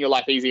it's making your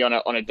life easy on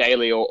a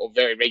daily or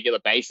very regular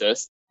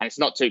basis, and it's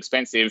not too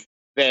expensive,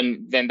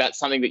 then that's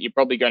something that you're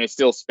probably going to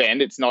still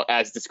spend. It's not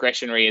as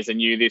discretionary as a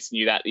new this,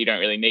 new that you don't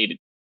really need it.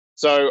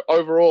 So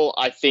overall,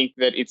 I think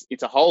that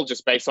it's a hold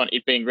just based on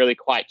it being really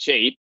quite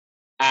cheap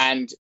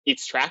and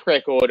its track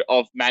record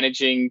of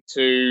managing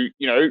to,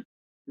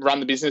 run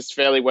the business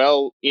fairly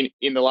well in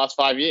the last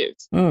 5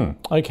 years.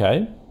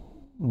 Okay.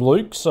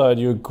 Luke, so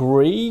do you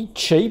agree?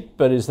 Cheap,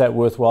 but is that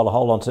worthwhile to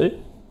hold on to?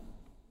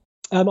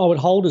 I would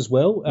hold as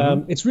well.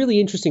 It's really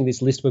interesting,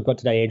 this list we've got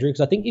today, Andrew,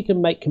 because I think you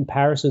can make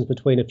comparisons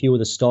between a few of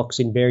the stocks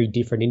in very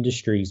different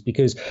industries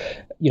because,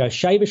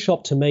 Shaver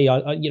Shop to me,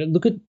 I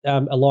look at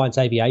Alliance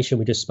Aviation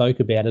we just spoke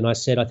about, and I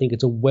said I think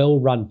it's a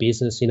well-run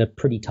business in a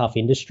pretty tough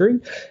industry.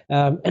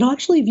 And I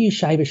actually view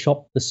Shaver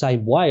Shop the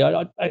same way.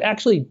 I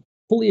actually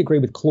fully agree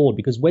with Claude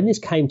because when this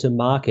came to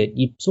market,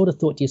 you sort of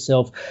thought to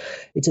yourself,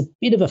 it's a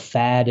bit of a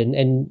fad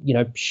and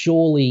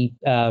surely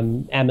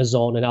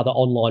Amazon and other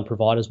online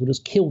providers will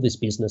just kill this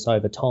business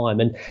over time.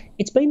 And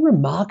it's been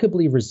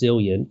remarkably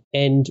resilient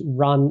and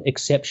run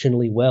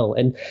exceptionally well.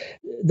 And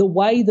the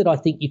way that I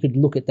think you could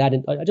look at that,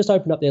 and I just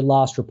opened up their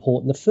last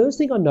report, and the first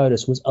thing I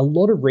noticed was a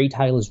lot of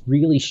retailers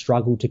really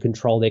struggled to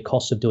control their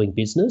costs of doing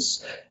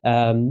business.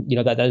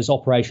 Those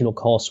operational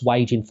costs,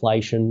 wage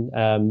inflation,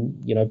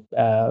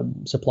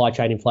 supply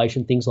chain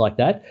inflation, things like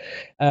that.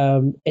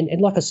 And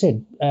like I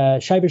said,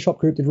 Shaver Shop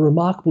Group did a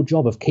remarkable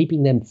job of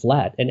keeping them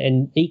flat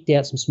and eked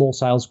out some small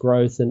sales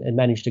growth and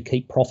managed to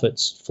keep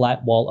profits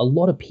flat while a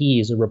lot of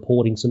peers are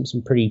reporting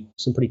some pretty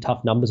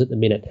tough numbers at the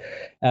minute.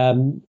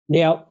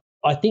 Now,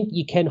 I think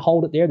you can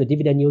hold it there. The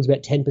dividend yield is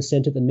about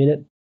 10% at the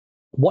minute.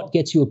 What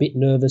gets you a bit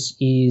nervous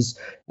is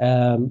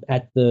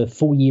at the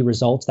full year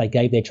results, they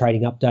gave their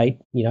trading update,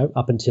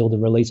 up until the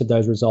release of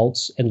those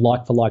results, and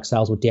like-for-like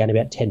sales were down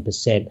about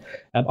 10%.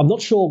 I'm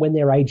not sure when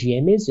their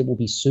AGM is. It will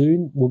be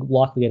soon. We'll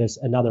likely get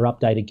another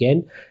update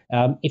again.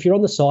 If you're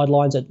on the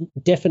sidelines,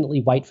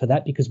 definitely wait for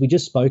that, because we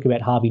just spoke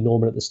about Harvey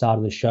Norman at the start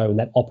of the show and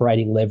that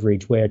operating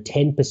leverage where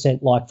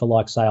 10%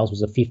 like-for-like sales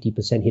was a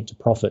 50% hit to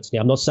profits.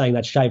 Now, I'm not saying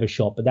that's shave a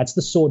shot, but that's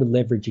the sort of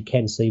leverage you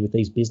can see with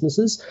these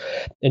businesses.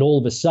 And all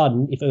of a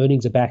sudden, if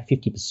earnings are back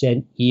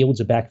 50%,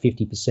 yields are back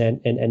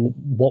 50%, and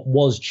what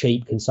was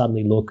cheap can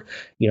suddenly look,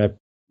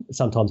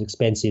 sometimes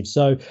expensive.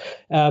 So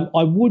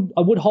I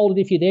would hold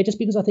it if you're there, just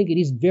because I think it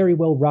is very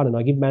well run, and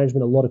I give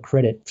management a lot of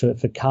credit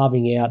for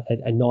carving out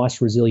a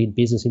nice, resilient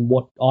business in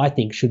what I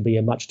think should be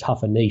a much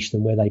tougher niche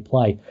than where they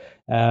play.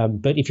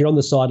 But if you're on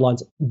the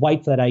sidelines,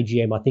 wait for that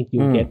AGM. I think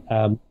you'll get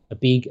a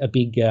big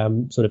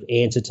sort of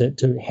answer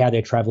to how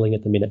they're travelling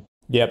at the minute.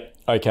 Yep.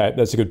 Okay,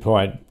 that's a good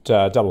point.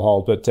 Double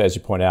hold, but as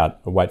you point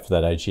out, wait for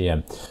that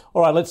AGM.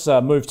 All right, let's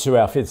move to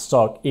our fifth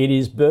stock. It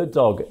is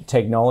BirdDog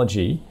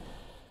Technology.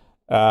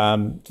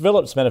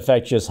 Develops,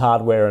 manufactures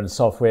hardware and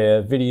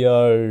software,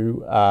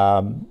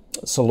 video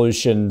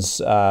solutions,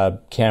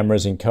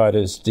 cameras,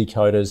 encoders,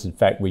 decoders. In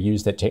fact, we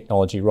use that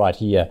technology right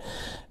here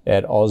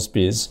at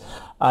AusBiz.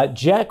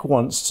 Jack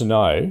wants to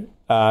know,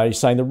 he's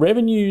saying the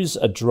revenues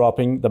are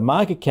dropping, the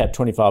market cap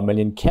 25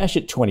 million, cash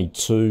at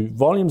 22,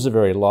 volumes are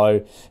very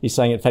low. He's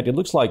saying, in fact, it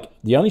looks like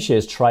the only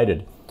shares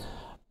traded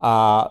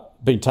are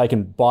being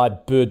taken by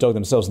BirdDog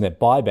themselves in their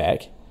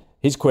buyback.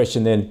 His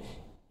question then,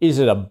 is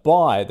it a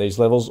buy at these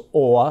levels,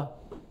 or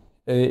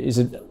is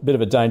it a bit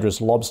of a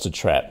dangerous lobster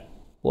trap?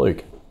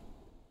 Luke?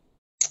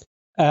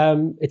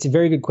 It's a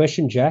very good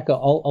question, Jack.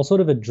 I'll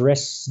sort of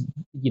address,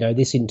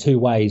 this in two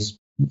ways.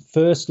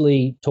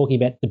 Firstly,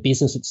 talking about the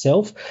business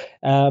itself.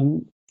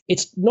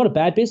 It's not a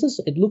bad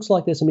business. It looks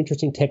like there's some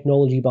interesting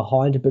technology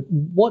behind it, but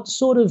what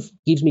sort of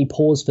gives me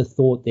pause for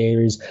thought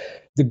there is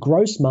the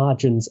gross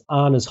margins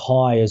aren't as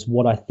high as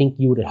what I think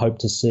you would have hoped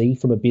to see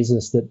from a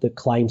business that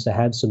claims to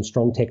have some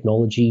strong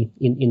technology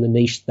in the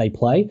niche they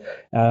play.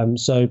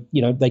 So,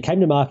 they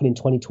came to market in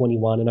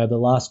 2021, and over the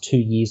last 2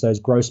 years, those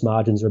gross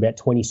margins are about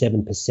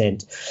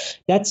 27%.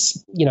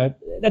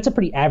 That's a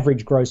pretty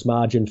average gross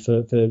margin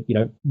for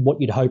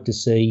what you'd hope to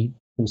see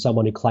from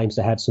someone who claims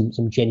to have some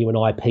genuine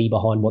IP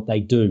behind what they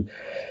do.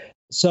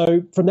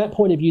 So from that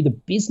point of view, the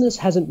business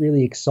hasn't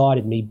really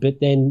excited me. But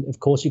then,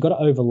 of course, you've got to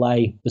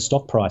overlay the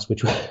stock price,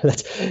 which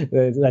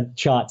that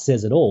chart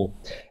says it all.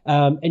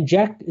 And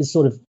Jack is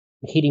sort of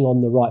hitting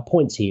on the right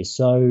points here.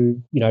 So,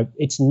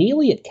 it's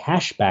nearly at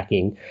cash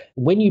backing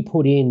when you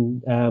put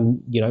in,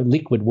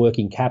 liquid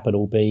working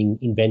capital being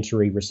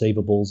inventory,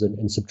 receivables,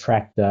 and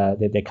subtract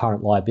their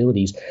current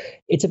liabilities.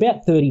 It's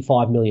about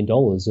 $35 million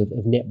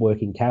of net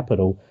working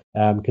capital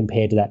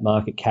compared to that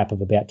market cap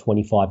of about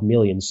 25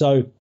 million.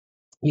 So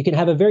you can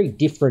have a very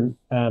different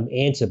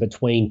answer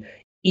between,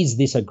 is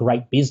this a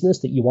great business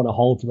that you want to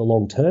hold for the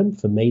long term?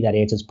 For me, that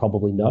answer is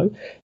probably no.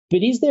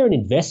 But is there an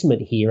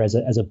investment here as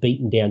a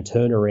beaten down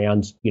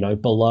turnaround,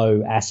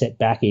 below asset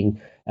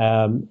backing,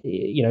 and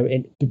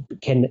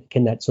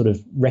can that sort of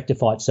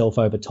rectify itself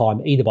over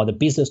time, either by the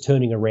business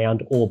turning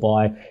around or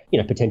by,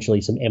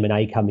 potentially some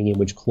M&A coming in,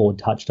 which Claude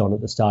touched on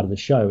at the start of the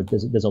show.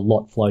 There's a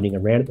lot floating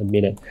around at the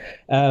minute.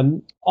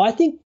 I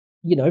think,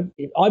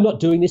 I'm not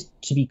doing this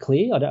to be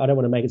clear. I don't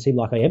want to make it seem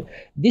like I am.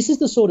 This is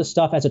the sort of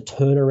stuff as a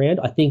turnaround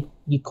I think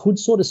you could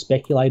sort of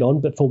speculate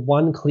on, but for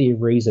one clear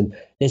reason,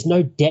 there's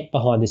no debt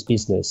behind this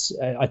business.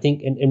 I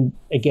think, and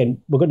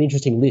again, we've got an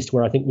interesting list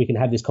where I think we can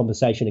have this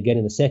conversation again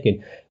in a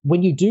second.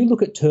 When you do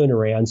look at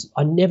turnarounds,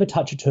 I never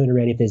touch a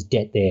turnaround if there's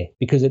debt there,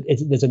 because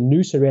there's a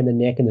noose around the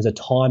neck and there's a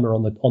timer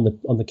on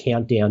the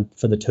countdown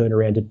for the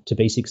turnaround to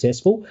be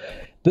successful.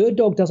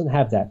 BirdDog doesn't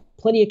have that.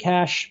 Plenty of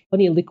cash,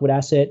 plenty of liquid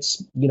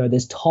assets.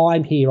 There's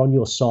time here on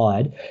your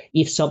side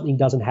if something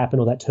doesn't happen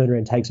or that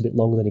turnaround takes a bit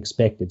longer than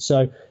expected.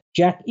 So,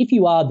 Jack, if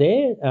you are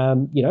there,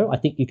 I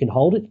think you can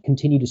hold it,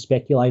 continue to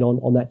speculate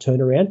on that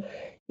turnaround.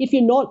 If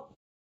you're not,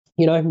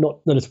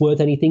 not that it's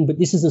worth anything, but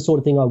this is the sort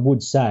of thing I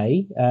would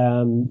say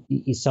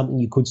is something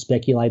you could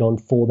speculate on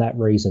for that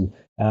reason.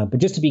 But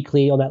just to be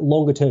clear, on that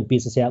longer-term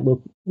business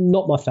outlook,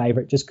 not my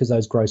favourite, just because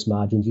those gross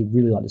margins, you'd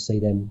really like to see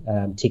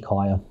them tick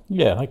higher.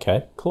 Yeah,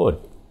 okay.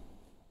 Claude?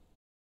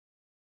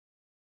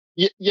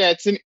 Yeah,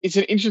 it's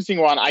an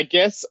interesting one. I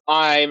guess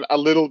I'm a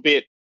little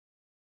bit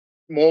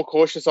more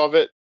cautious of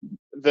it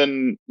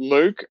than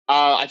Luke.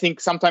 I think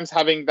sometimes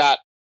having that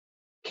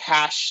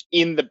cash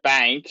in the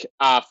bank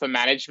for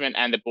management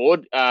and the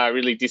board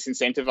really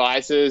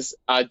disincentivizes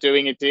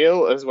doing a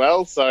deal as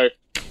well. So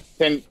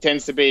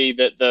tends to be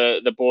that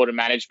the board and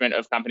management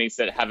of companies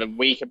that have a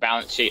weaker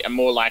balance sheet are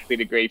more likely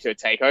to agree to a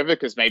takeover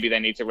because maybe they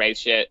need to raise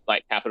share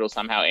capital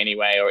somehow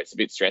anyway, or it's a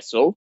bit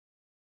stressful.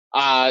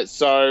 I'm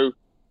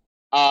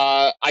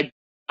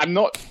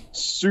not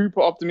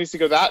super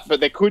optimistic of that,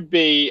 but there could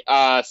be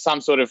some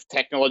sort of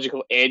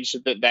technological edge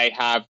that they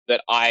have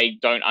that I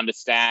don't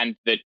understand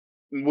that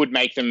would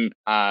make them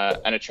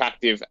an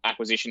attractive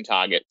acquisition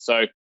target.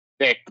 So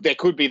there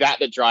could be that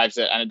drives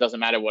it, and it doesn't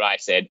matter what I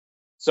said.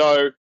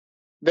 So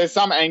there's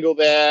some angle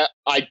there.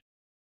 I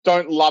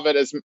don't love it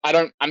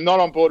I'm not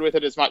on board with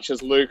it as much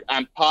as Luke,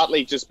 and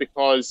partly just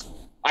because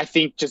I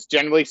think, just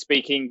generally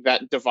speaking,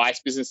 that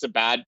device business are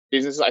bad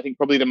businesses. I think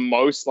probably the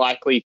most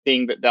likely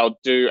thing that they'll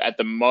do at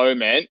the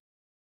moment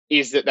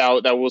is that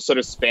they will sort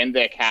of spend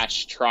their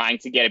cash trying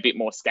to get a bit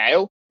more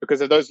scale,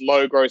 because of those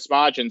low gross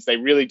margins. They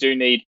really do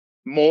need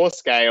more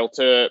scale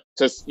to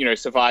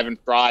survive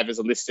and thrive as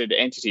a listed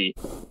entity.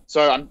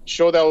 So I'm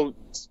sure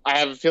I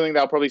have a feeling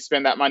they'll probably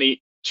spend that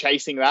money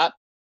chasing that.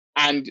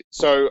 And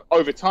so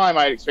over time,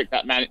 I expect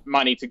that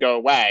money to go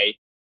away.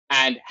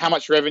 And how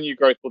much revenue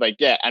growth will they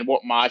get, and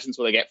what margins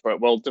will they get for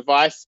it? Well,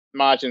 device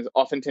margins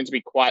often tend to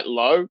be quite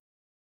low.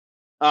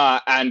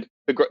 And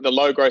the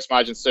low gross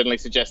margins certainly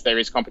suggest there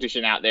is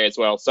competition out there as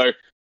well. So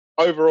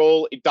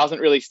overall, it doesn't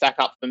really stack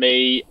up for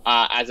me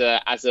as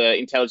a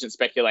intelligent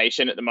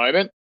speculation at the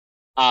moment.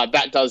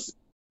 That does,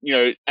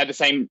 at the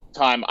same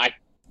time, I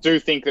do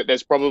think that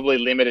there's probably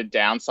limited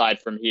downside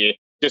from here,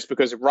 just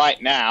because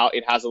right now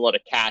it has a lot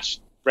of cash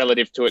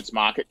relative to its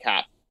market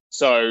cap.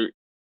 So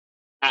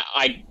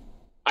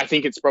I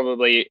think it's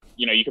probably,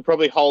 you could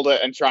probably hold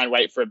it and try and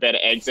wait for a better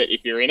exit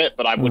if you're in it,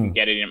 but I wouldn't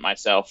get in it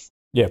myself.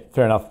 Yeah,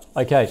 fair enough.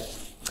 Okay.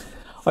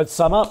 Let's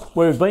sum up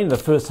where we've been in the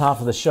first half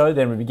of the show.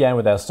 Then we began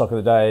with our stock of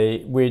the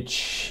day,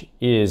 which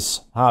is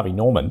Harvey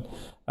Norman,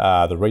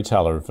 the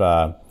retailer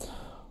of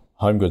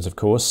home goods, of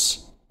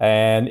course.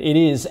 And it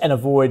is an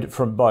avoid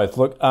from both.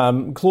 Look,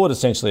 Claude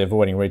essentially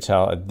avoiding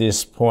retail at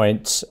this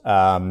point,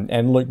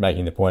 and Luke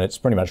making the point it's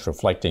pretty much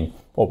reflecting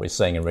what we're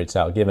seeing in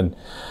retail, given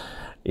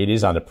it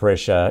is under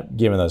pressure,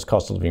 given those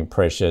cost of living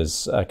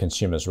pressures,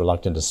 consumers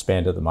reluctant to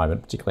spend at the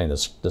moment, particularly in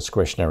the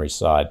discretionary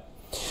side.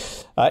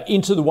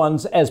 Into the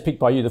ones as picked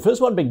by you. The first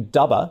one being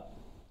Dubber.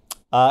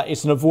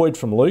 It's an avoid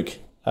from Luke,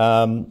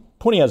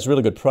 pointing out it's a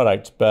really good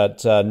product,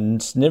 but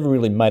it's never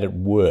really made it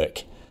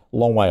work.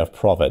 Long way off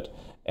profit.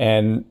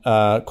 And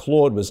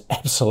Claude was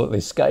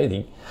absolutely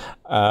scathing.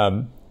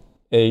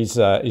 He's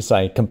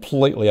saying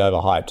completely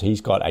overhyped.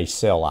 He's got a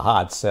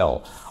hard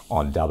sell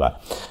on Dubber.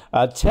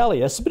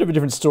 Talia, it's a bit of a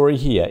different story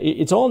here.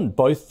 It's on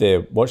both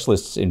their watch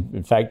lists.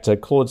 In fact,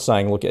 Claude's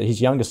saying, look, his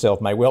younger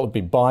self may well have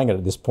been buying it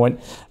at this point,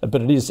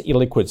 but it is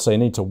illiquid, so you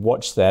need to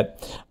watch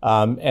that.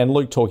 And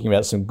Luke talking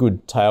about some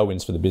good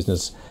tailwinds for the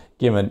business,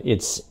 given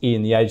it's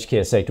in the aged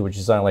care sector, which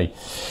is only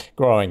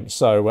growing.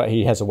 So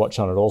he has a watch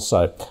on it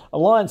also.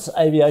 Alliance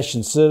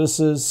Aviation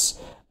Services.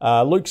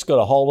 Luke's got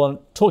a hold on,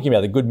 talking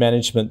about the good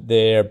management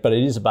there, but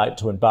it is about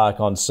to embark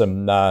on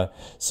some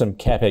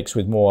capex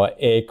with more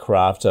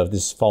aircraft of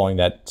this following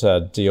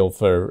that deal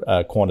for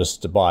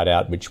Qantas to buy it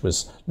out, which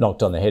was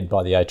knocked on the head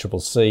by the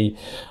ACCC.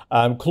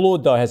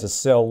 Claude, though, has a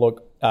sell.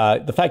 Look,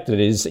 the fact that it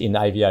is in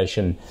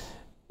aviation,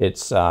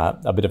 it's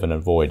a bit of an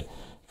avoid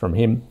from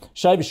him.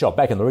 Shaver Shop,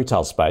 back in the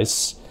retail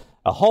space,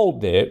 a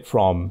hold there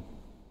from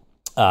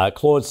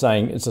Claude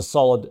saying it's a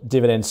solid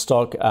dividend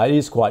stock. It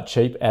is quite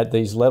cheap at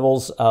these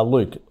levels.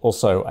 Luke,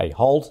 also a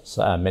hold,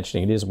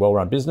 mentioning it is a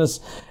well-run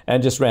business.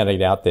 And just rounding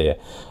it out there,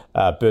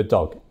 Bird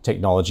Dog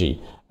Technology,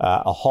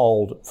 a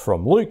hold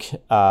from Luke,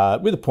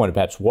 with a point of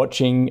perhaps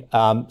watching.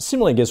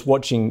 Similarly, I guess,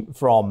 watching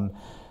from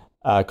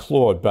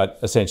Claude, but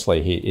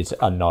essentially it's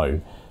a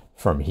no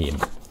from him.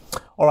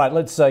 All right,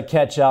 let's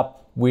catch up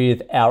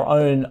with our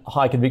own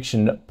high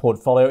conviction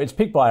portfolio. It's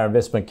picked by our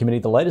investment committee.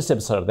 The latest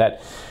episode of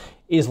that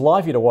is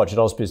live here to watch at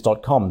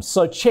ausbiz.com.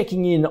 So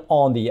checking in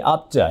on the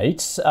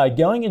updates,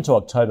 going into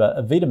October,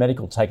 Avita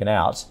Medical taken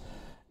out,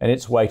 and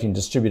its weighting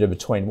distributed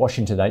between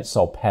Washington H,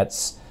 Soul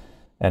Patts,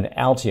 and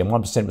Altium.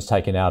 1% was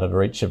taken out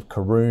of each of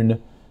Karoon,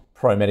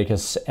 Pro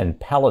Medicus, and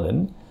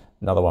Paladin.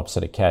 Another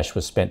 1% of cash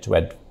was spent to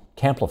add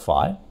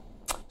Camplify.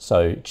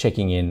 So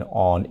checking in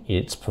on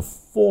its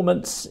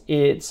performance,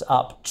 it's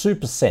up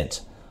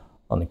 2%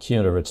 on the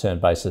cumulative return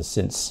basis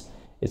since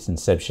its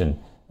inception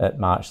at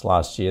March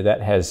last year.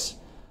 That has,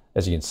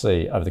 as you can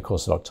see, over the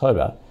course of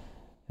October,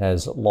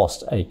 has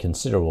lost a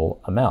considerable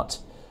amount.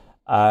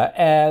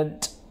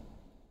 And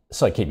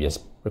so keep your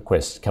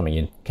requests coming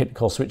in. Keep the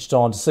call switched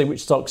on to see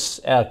which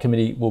stocks our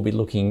committee will be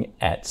looking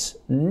at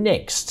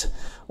next.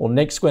 Well,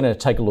 next we're going to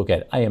take a look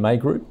at AMA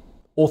Group,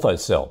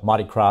 Orthocell,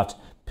 Mighty Craft,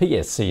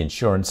 PSC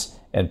Insurance,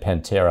 and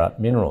Pantera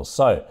Minerals.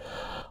 So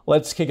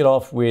let's kick it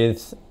off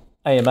with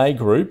AMA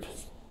Group.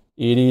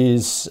 It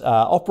is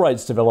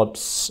operates,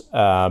 develops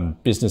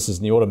businesses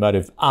in the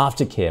automotive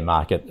aftercare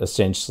market,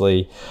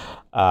 essentially,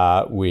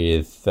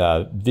 with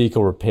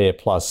vehicle repair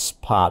plus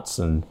parts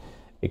and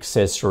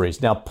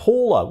accessories. Now,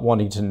 Paula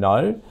wanting to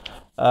know,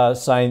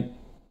 saying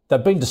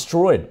they've been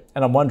destroyed,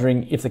 and I'm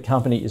wondering if the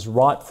company is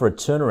ripe for a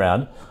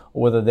turnaround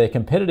or whether their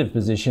competitive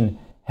position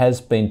has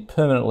been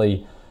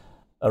permanently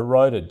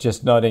eroded.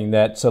 Just noting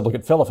that, look,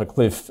 it fell off a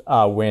cliff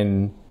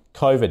when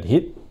COVID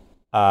hit.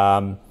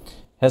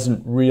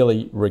 Hasn't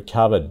really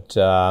recovered.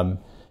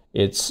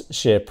 Its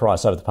share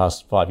price over the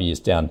past 5 years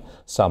down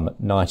some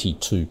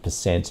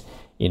 92%,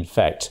 in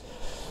fact.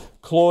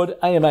 Claude,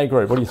 AMA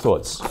Group, what are your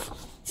thoughts?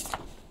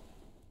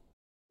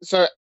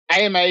 So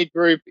AMA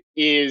Group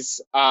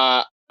is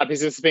a a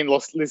business has been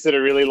listed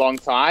a really long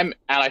time.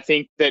 And I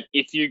think that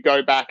if you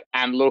go back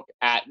and look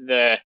at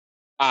the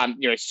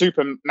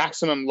super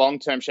maximum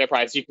long-term share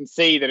price, you can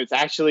see that it's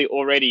actually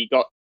already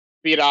got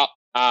bid up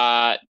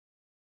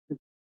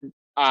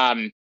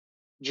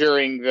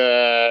during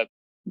the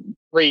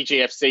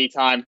pre-GFC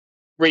time,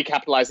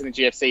 recapitalizing the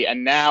GFC,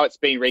 and now it's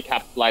been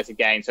recapitalized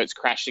again, so it's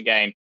crashed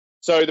again.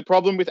 So the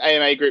problem with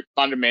AMA Group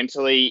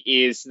fundamentally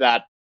is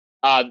that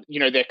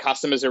their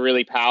customers are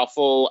really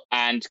powerful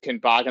and can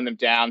bargain them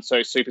down,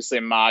 so super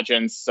slim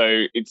margins.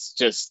 So it's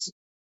just,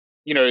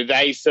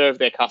 they serve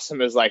their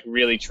customers like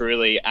really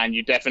truly, and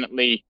you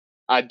definitely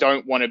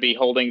don't want to be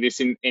holding this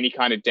in any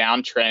kind of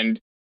downtrend.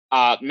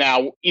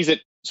 Now, is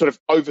it sort of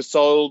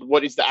oversold?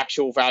 What is the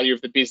actual value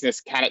of the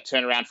business? Can it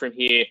turn around from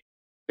here?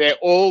 They're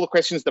all the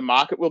questions the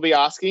market will be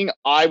asking.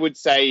 I would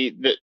say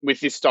that with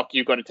this stock,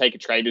 you've got to take a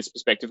trader's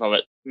perspective of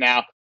it.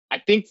 Now, I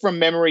think from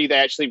memory, they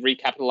actually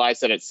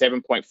recapitalized it at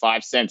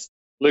 7.5 cents.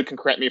 Luke can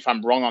correct me if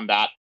I'm wrong on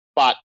that,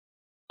 but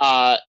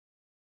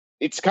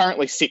it's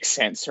currently 6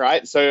 cents,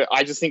 right? So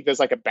I just think there's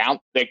like a bounce.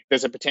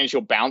 There's a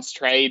potential bounce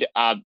trade.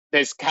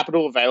 There's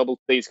capital available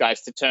to these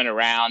guys to turn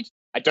around.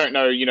 I don't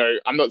know,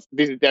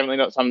 this is definitely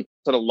not some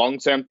sort of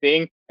long-term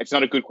thing. It's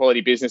not a good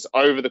quality business.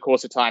 Over the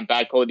course of time,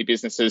 bad quality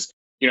businesses,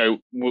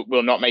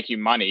 will not make you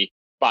money.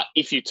 But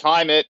if you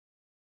time it,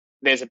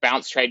 there's a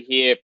bounce trade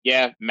here.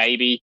 Yeah,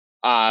 maybe.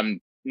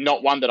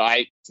 Not one that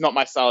it's not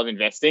my style of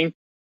investing.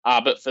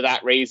 But for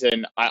that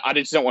reason, I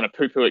just don't want to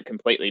poo-poo it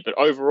completely. But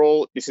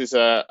overall, this is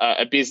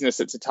a business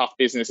that's a tough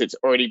business. It's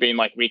already been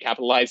like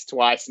recapitalized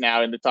twice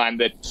now in the time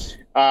that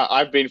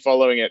I've been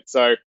following it.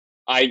 So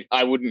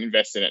I wouldn't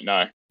invest in it,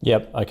 no.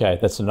 Yep. Okay.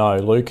 That's a no.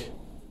 Luke?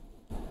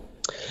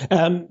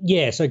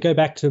 So go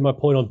back to my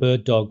point on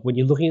Bird Dog. When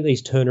you're looking at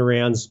these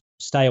turnarounds,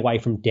 stay away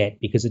from debt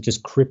because it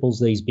just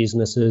cripples these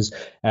businesses.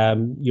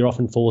 You're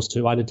often forced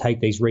to undertake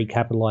these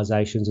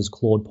recapitalizations, as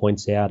Claude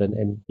points out,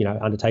 and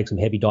undertake some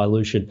heavy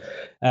dilution.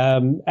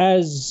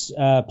 As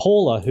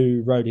Paula,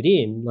 who wrote it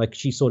in, like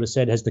she sort of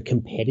said, has the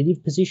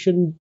competitive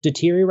position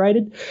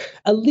deteriorated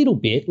a little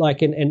bit?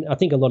 And I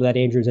think a lot of that,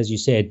 Andrew, is, as you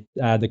said,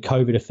 the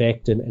COVID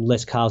effect and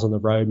less cars on the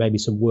road, maybe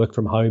some work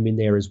from home in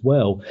there as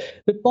well.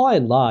 But by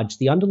and large,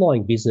 the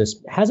underlying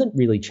business hasn't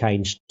really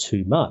changed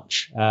too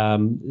much.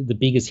 The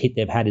biggest hit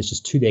they've had is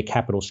just to their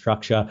capital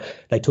structure.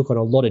 They took on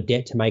a lot of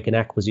debt to make an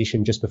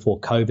acquisition just before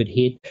COVID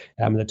hit.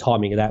 And the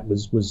timing of that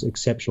was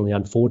exceptionally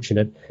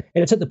unfortunate.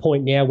 And it's at the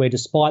point now where,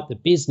 despite the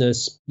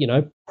business,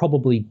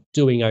 probably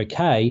doing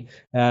okay,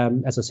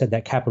 as I said,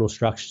 that capital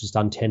structure is just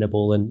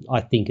untenable. And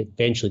I think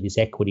eventually this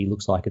equity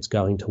looks like it's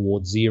going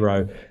towards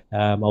zero.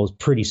 I was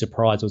pretty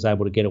surprised I was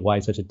able to get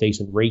away such a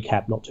decent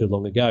recap not too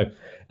long ago.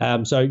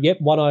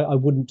 One I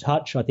wouldn't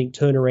touch. I think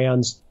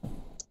turnarounds,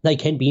 they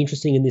can be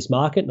interesting in this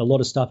market, and a lot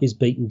of stuff is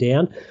beaten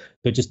down,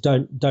 but just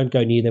don't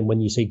go near them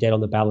when you see debt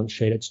on the balance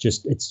sheet.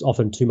 It's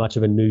often too much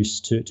of a noose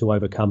to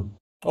overcome.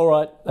 All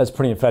right, that's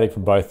pretty emphatic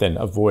from both then.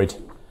 Avoid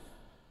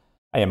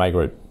AMA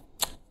Group.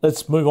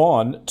 Let's move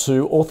on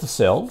to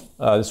Orthocell.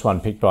 This one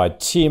picked by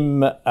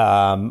Tim.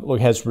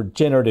 It has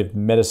regenerative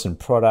medicine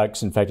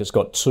products. In fact, it's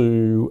got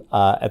two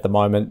at the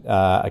moment,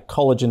 a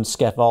collagen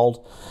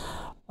scaffold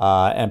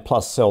and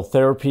plus cell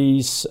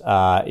therapies.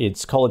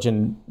 It's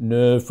collagen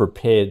nerve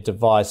repair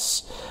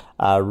device,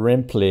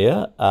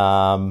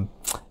 Remplir.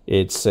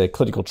 It's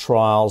clinical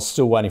trials,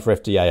 still waiting for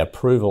FDA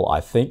approval,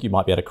 I think. You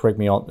might be able to correct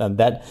me on, and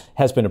that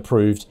has been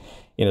approved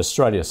in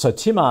Australia. So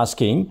Tim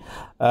asking,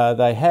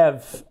 they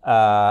have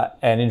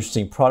an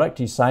interesting product,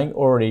 he's saying,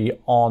 already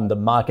on the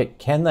market.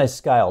 Can they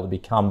scale to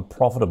become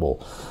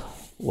profitable?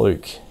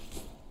 Luke?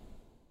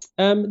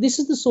 This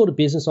is the sort of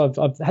business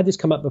I've had this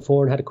come up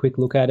before and had a quick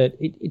look at it.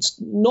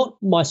 It's not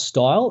my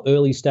style,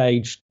 early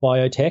stage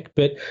biotech,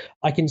 but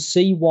I can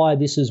see why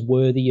this is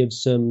worthy of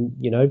some,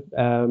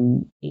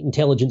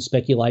 intelligent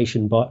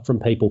speculation from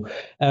people.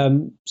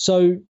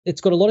 So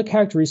it's got a lot of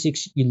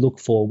characteristics you look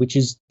for, which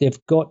is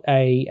they've got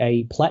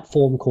a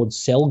platform called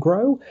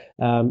CellGrow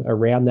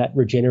around that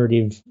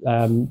regenerative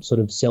sort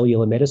of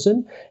cellular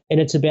medicine, and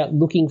it's about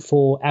looking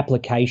for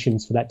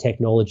applications for that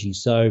technology.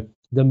 So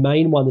the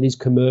main one that is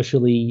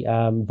commercially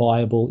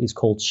viable is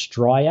called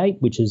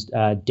Striate, which is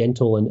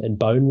dental and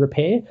bone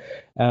repair.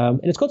 And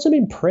it's got some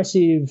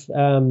impressive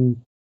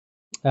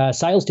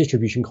sales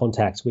distribution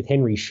contacts with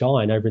Henry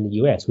Schein over in the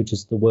US, which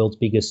is the world's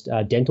biggest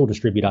dental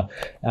distributor.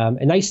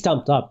 And they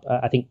stumped up,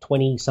 I think,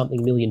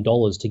 $20-something million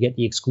to get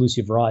the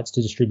exclusive rights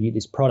to distribute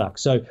this product.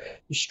 So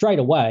straight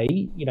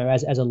away,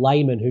 as a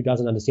layman who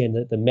doesn't understand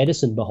the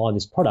medicine behind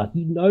this product,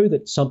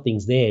 that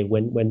something's there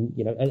when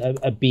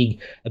a big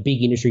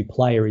industry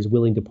player is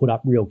willing to put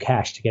up real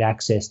cash to get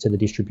access to the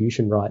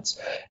distribution rights.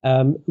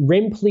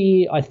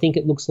 Remplir, I think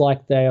it looks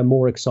like they are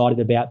more excited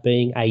about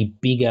being a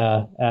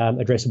bigger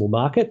addressable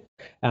market.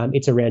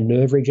 It's around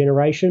nerve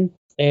regeneration.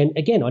 And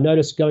again, I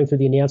noticed going through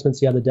the announcements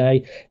the other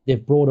day,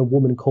 they've brought a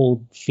woman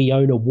called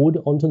Fiona Wood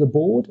onto the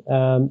board,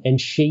 and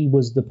she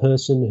was the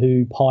person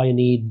who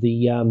pioneered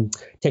the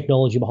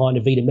technology behind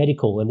Avita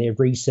Medical and their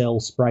RECELL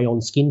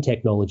spray-on skin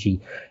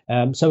technology.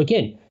 So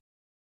again,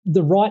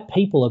 the right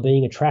people are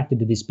being attracted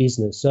to this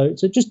business. So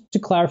just to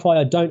clarify,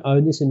 I don't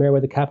own this in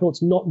Meriwether Capital.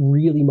 It's not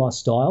really my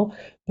style.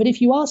 But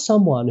if you are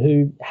someone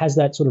who has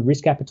that sort of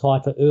risk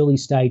appetite for early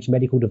stage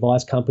medical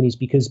device companies,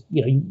 because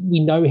we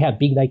know how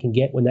big they can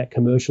get when that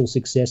commercial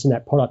success and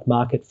that product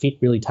market fit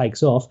really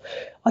takes off,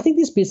 I think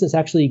this business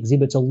actually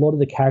exhibits a lot of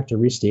the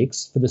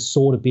characteristics for the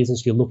sort of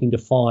business you're looking to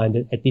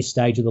find at this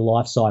stage of the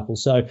life cycle.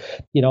 So,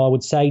 I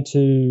would say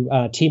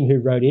to Tim, who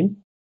wrote in,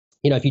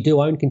 if you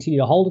do own, continue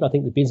to hold it. I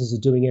think the business is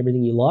doing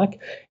everything you like.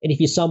 And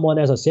if you're someone,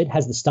 as I said,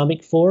 has the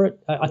stomach for it,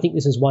 I think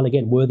this is one,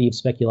 again, worthy of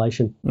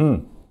speculation.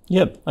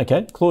 Yep.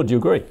 Okay. Claude, do you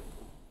agree?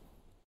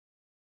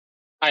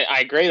 I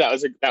agree. That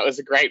was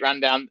a great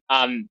rundown.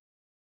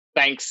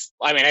 Thanks.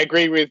 I mean, I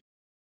agree with,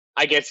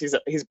 I guess,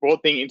 his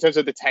broad thing in terms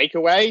of the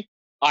takeaway.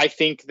 I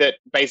think that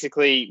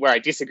basically where I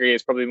disagree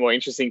is probably a more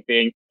interesting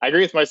thing. I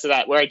agree with most of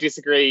that. Where I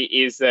disagree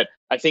is that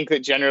I think that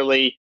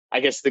generally, I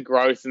guess, the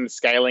growth and the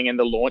scaling and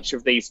the launch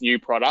of these new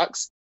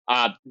products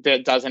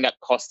that does end up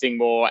costing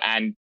more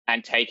and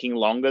taking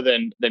longer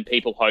than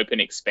people hope and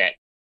expect.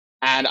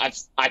 And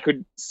I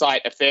could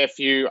cite a fair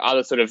few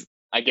other sort of,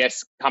 I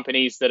guess,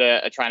 companies that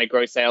are trying to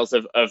grow sales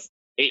of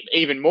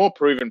even more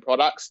proven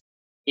products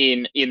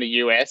in the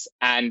US.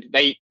 And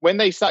when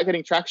they start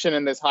getting traction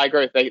and there's high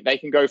growth, they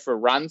can go for a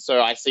run. So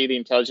I see the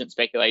intelligent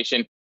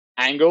speculation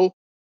angle.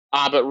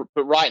 But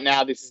right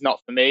now, this is not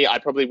for me. I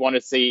probably want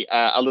to see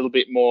a little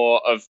bit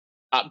more of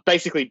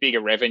basically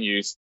bigger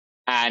revenues.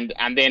 And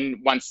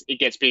then once it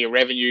gets bigger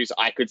revenues,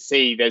 I could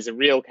see there's a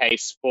real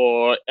case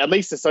for at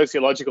least a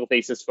sociological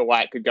thesis for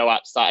why it could go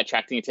up, start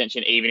attracting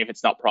attention, even if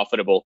it's not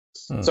profitable.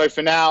 So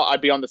for now,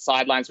 I'd be on the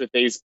sidelines with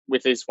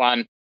this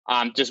one,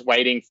 just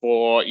waiting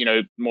for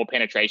more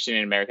penetration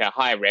in America,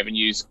 higher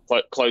revenues,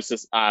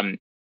 closest,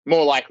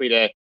 more likely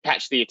to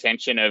catch the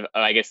attention of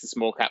I guess the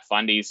small cap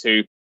fundies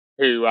who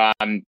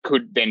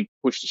could then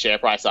push the share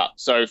price up.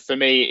 So for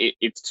me,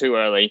 it's too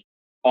early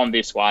on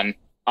this one.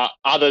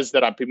 Others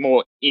that I'd be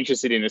more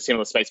interested in a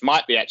similar space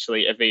might be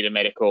actually Avita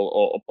Medical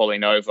or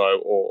PolyNovo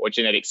or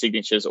Genetic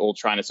Signatures, all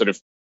trying to sort of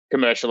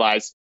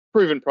commercialize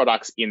proven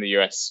products in the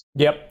US.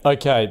 Yep.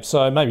 Okay.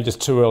 So maybe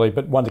just too early,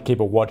 but one to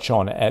keep a watch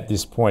on at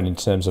this point in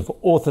terms of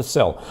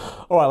Orthocell.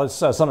 All right, let's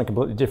something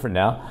completely different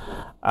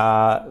now.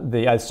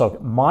 The A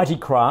stock Mighty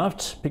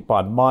Craft, picked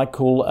by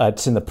Michael.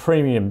 It's in the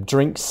premium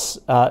drinks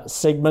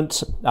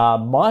segment.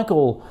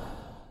 Michael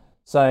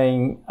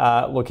saying,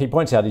 look, he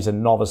points out he's a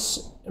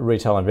novice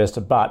retail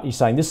investor, but he's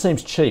saying this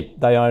seems cheap.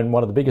 They own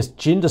one of the biggest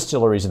gin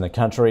distilleries in the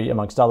country,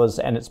 amongst others,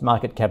 and its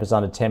market cap is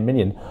under 10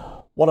 million.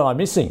 What am I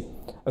missing?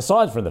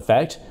 Aside from the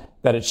fact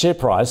that its share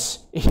price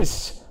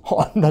is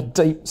on a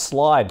deep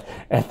slide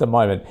at the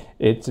moment.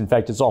 It's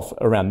off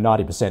around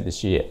 90%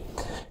 this year.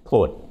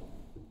 Claude.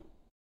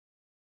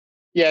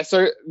 Yeah,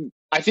 so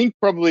I think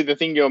probably the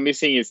thing you're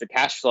missing is the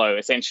cash flow,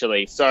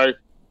 essentially. So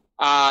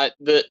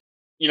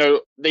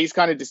these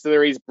kind of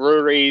distilleries,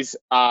 breweries,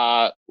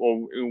 or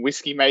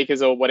whiskey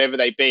makers or whatever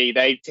they be,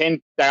 they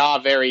are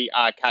very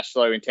cash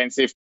flow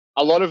intensive.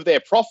 A lot of their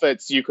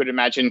profits, you could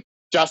imagine,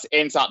 just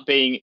ends up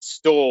being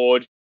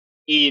stored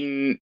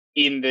in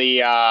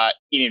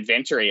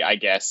inventory, I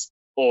guess,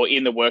 or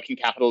in the working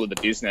capital of the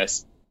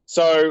business.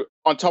 So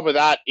on top of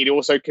that, it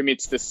also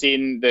commits the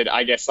sin that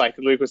I guess, like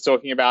Luke was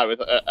talking about,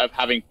 of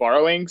having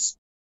borrowings.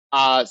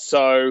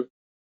 So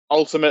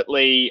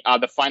ultimately,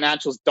 the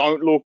financials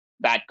don't look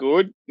that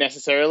good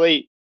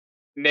necessarily.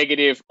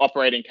 Negative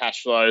operating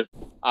cash flow,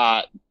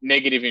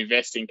 negative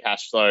investing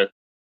cash flow,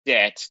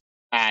 debt,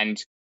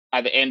 and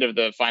at the end of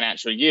the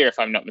financial year, if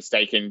I'm not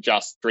mistaken,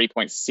 just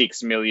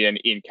 3.6 million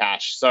in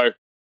cash. So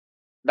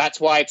that's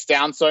why it's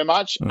down so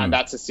much, and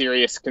that's a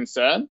serious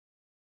concern.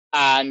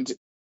 And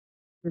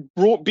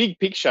big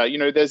picture,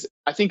 there's,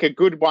 I think, a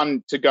good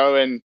one to go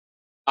and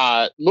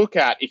look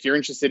at if you're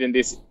interested in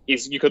this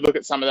is you could look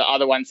at some of the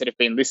other ones that have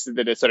been listed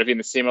that are sort of in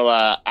the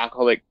similar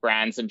alcoholic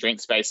brands and drink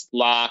space,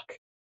 Lark,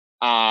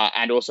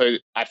 and also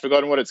I've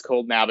forgotten what it's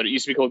called now, but it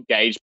used to be called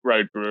Gage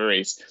Road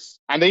Breweries.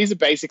 And these are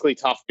basically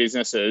tough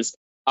businesses.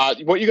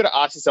 What you got to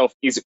ask yourself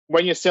is,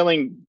 when you're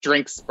selling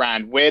drinks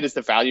brand, where does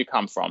the value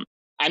come from?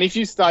 And if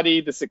you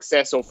study the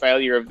success or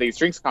failure of these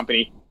drinks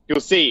company, you'll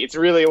see it's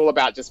really all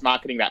about just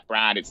marketing that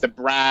brand. It's the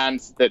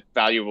brands that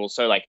valuable.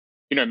 So like,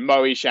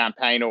 Moët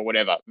champagne or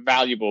whatever,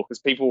 valuable because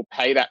people will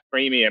pay that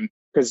premium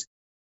because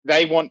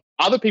they want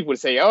other people to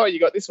say, oh, you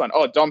got this one.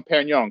 Oh, Dom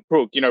Perignon,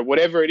 Crook,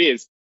 whatever it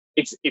is,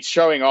 it's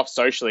showing off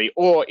socially.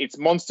 Or it's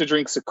Monster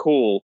drinks are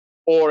cool.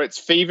 Or it's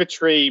Fever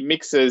Tree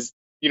mixers,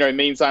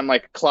 means I'm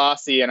like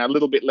classy and a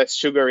little bit less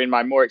sugar in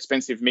my more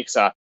expensive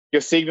mixer.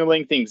 You're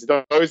signaling things.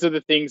 Those are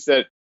the things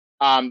that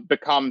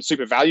become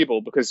super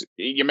valuable because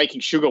you're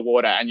making sugar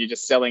water and you're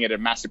just selling it at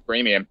a massive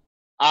premium.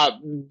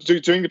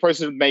 Doing the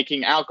process of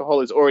making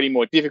alcohol is already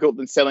more difficult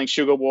than selling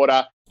sugar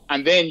water.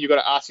 And then you've got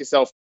to ask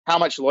yourself, how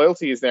much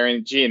loyalty is there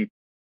in gin?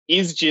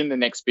 Is gin the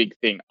next big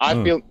thing? I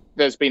feel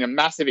there's been a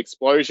massive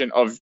explosion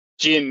of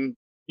gin,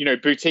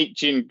 boutique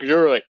gin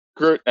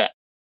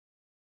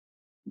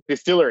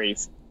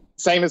distilleries,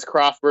 same as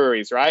craft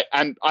breweries, right?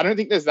 And I don't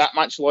think there's that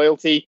much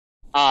loyalty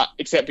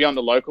except beyond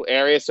the local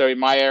area. So in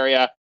my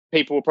area,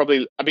 people were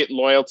probably a bit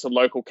loyal to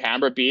local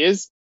Canberra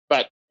beers,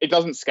 but it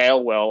doesn't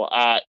scale well.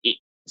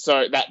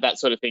 So that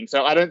sort of thing.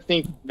 So I don't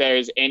think there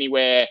is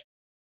anywhere.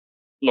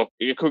 Look,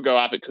 it could go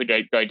up, it could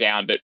go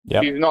down, but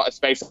it's not a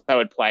space I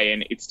would play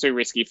in. It's too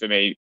risky for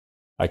me.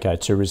 Okay,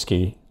 too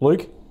risky.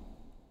 Luke?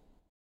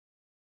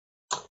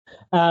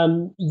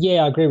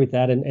 Yeah, I agree with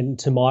that. And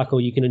to Michael,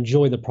 you can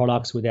enjoy the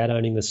products without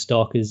owning the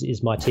stock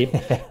is my tip.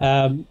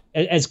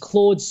 As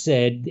Claude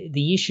said,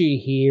 the issue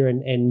here,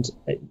 and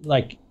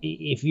like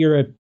if you're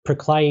a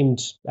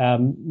proclaimed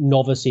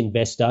novice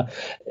investor,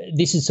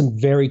 this is some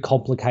very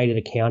complicated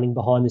accounting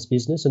behind this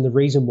business. And the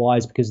reason why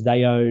is because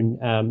they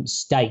own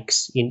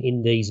stakes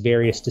in these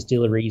various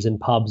distilleries and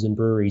pubs and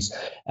breweries.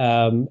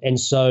 And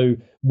so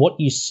what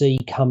you see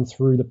come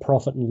through the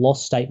profit and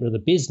loss statement of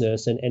the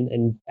business,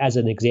 and as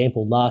an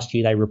example, last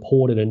year they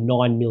reported a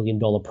 $9 million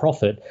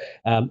profit.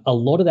 A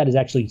lot of that is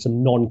actually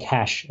some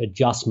non-cash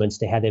adjustments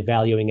to how they're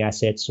valuing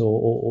assets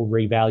or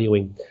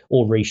revaluing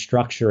or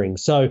restructuring.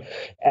 So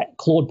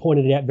Claude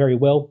pointed it out very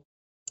well.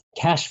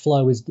 Cash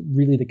flow is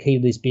really the key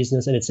to this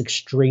business, and it's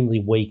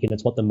extremely weak, and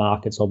it's what the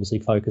market's obviously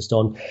focused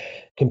on.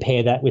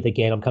 Compare that with,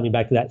 again, I'm coming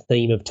back to that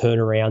theme of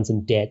turnarounds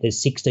and debt.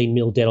 There's 16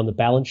 mil debt on the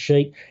balance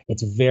sheet.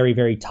 It's very,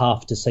 very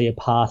tough to see a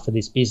path for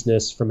this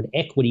business from an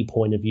equity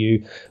point of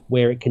view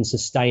where it can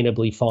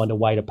sustainably find a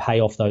way to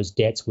pay off those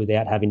debts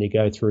without having to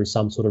go through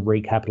some sort of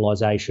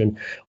recapitalization,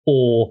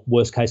 or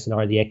worst case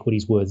scenario, the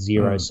equity's worth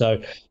zero.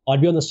 So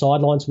I'd be on the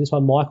sidelines for this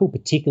one, Michael,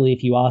 particularly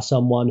if you are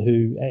someone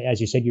who, as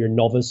you said, you're a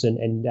novice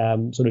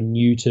and sort of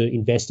new to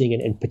investing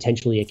and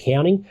potentially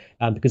accounting,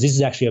 because this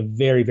is actually a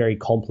very, very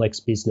complex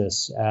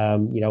business.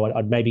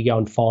 I'd maybe go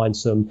and find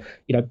some,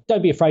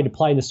 don't be afraid to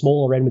play in the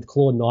smaller end with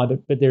Claude and I,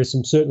 but there are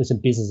certainly some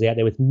businesses out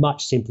there with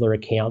much simpler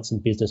accounts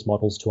and business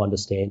models to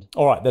understand.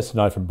 All right, that's a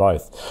no from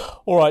both.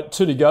 All right,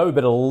 two to go. We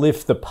better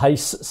lift the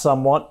pace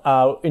somewhat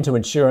into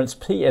insurance,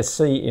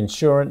 PSC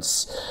Insurance.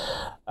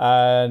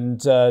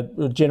 And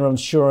General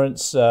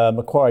Insurance,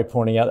 Macquarie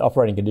pointing out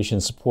operating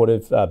conditions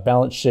supportive,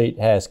 balance sheet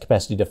has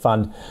capacity to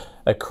fund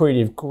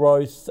accretive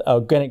growth,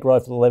 organic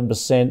growth of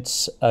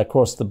 11%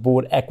 across the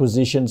board.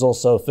 Acquisitions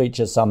also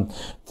feature some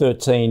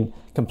 13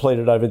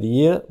 completed over the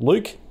year.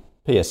 Luke,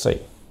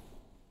 PSC.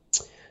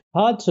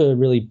 Hard to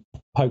really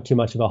poke too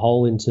much of a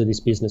hole into this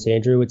business,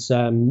 Andrew. It's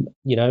an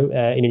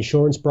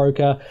insurance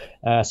broker,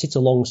 sits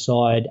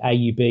alongside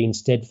AUB and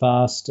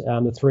Steadfast.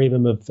 The three of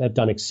them have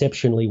done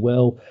exceptionally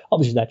well.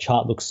 Obviously, that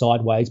chart looks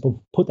sideways, but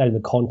put that in the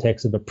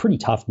context of a pretty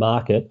tough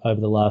market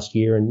over the last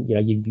year, and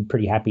you'd be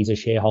pretty happy as a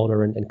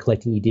shareholder and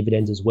collecting your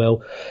dividends as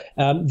well.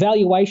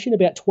 Valuation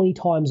about 20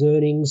 times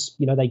earnings.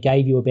 They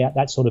gave you about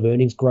that sort of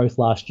earnings growth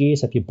last year.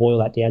 So if you boil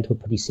that down to a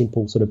pretty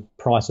simple sort of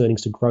price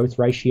earnings to growth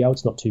ratio,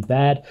 it's not too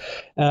bad.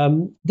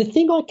 The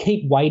thing I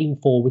keep waiting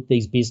for with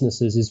these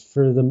businesses is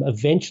for them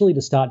eventually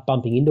to start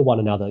bumping into one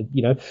another.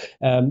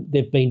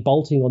 They've been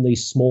bolting on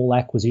these small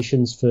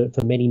acquisitions for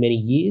many, many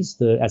years.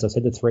 As I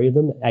said, the three of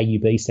them,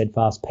 AUB,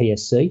 Steadfast,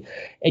 PSC.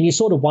 And you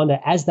sort of wonder,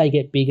 as they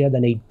get bigger, they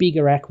need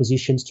bigger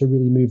acquisitions to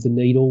really move the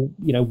needle.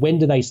 When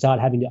do they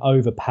start having to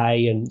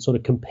overpay and sort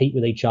of compete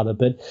with each other?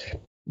 But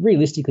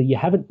realistically, you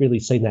haven't really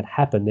seen that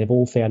happen. They've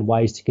all found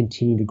ways to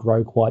continue to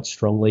grow quite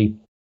strongly.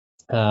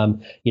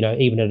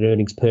 Even at an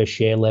earnings per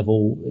share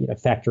level,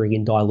 factoring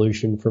in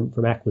dilution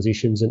from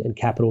acquisitions and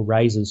capital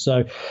raises.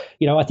 So,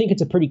 I think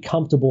it's a pretty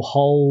comfortable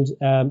hold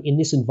in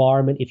this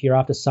environment. If you're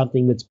after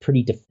something that's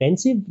pretty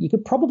defensive, you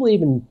could probably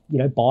even,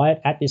 buy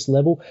it at this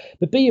level.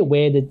 But be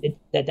aware that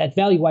that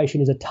valuation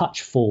is a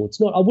touch full.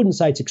 It's not. I wouldn't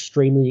say it's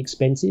extremely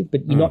expensive,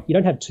 but you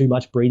don't have too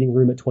much breathing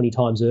room at 20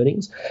 times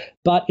earnings.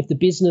 But if the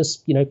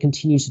business,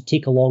 continues to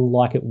tick along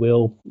like it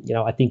will,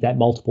 I think that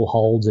multiple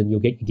holds and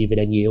you'll get your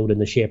dividend yield, and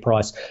the share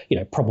price,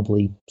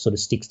 probably sort of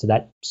sticks to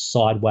that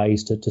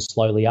sideways to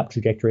slowly up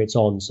trajectory it's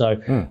on.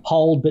 So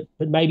hold, but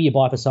maybe you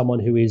buy for someone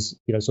who is,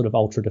 sort of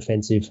ultra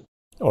defensive.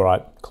 All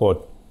right,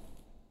 Claude.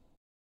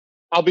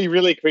 I'll be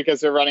really quick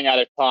as we're running out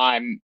of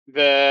time.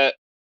 The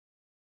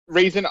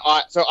reason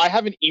I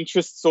have an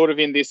interest sort of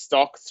in this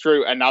stock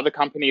through another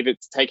company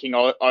that's taking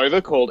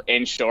over called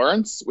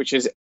Insurance, which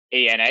is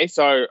ENA.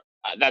 So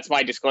that's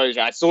my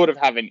disclosure. I sort of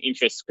have an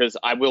interest because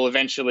I will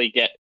eventually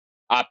get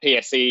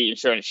PSC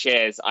Insurance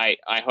shares, I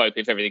hope,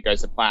 if everything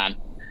goes to plan.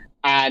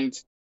 And,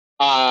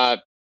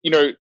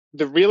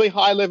 the really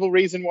high level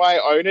reason why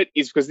I own it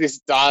is because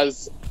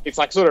it's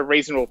like sort of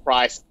reasonable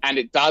price, and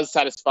it does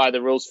satisfy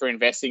the rules for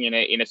investing in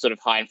a sort of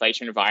high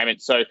inflation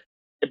environment. So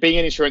being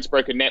an insurance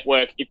broker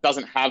network, it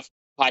doesn't have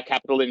high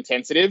capital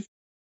intensity,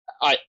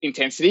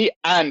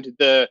 and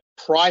the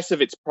price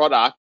of its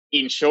product,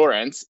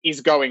 insurance,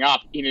 is going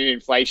up in an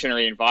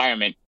inflationary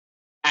environment.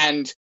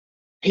 And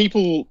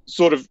people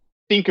sort of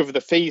think of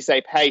the fees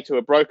they pay to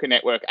a broker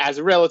network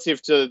as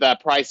relative to the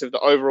price of the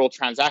overall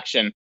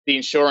transaction, the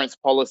insurance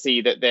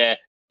policy that they're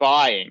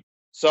buying.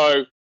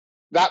 So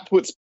that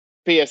puts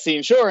PSC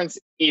Insurance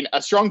in a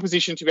strong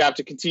position to be able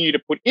to continue to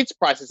put its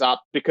prices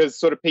up, because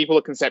sort of people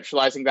are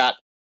conceptualizing that,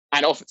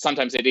 and often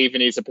sometimes it even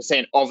is a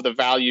 % of the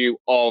value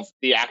of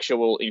the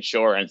actual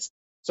insurance.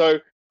 So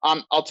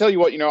I'll tell you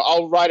what,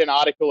 I'll write an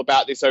article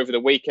about this over the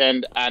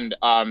weekend and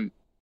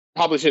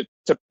publish it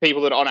to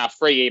people that are on our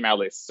free email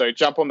list. So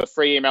jump on the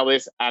free email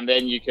list and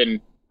then you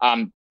can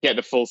get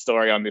the full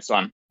story on this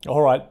one.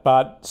 All right,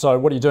 but so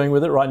what are you doing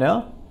with it right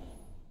now?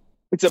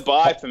 It's a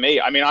buy for me.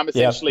 I mean, I'm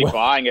essentially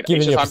buying it.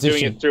 It's just I'm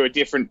doing it through a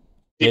different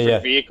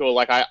vehicle.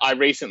 Like I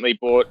recently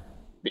bought.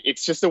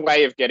 It's just a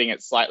way of getting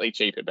it slightly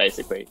cheaper,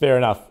 basically. Fair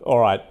enough. All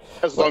right.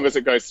 As long as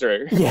it goes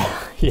through. Yeah.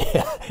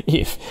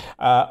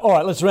 All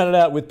right, let's round it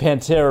out with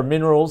Pantera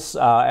Minerals,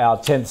 our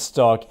 10th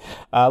stock.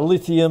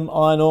 Lithium,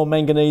 iron ore,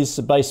 manganese,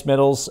 base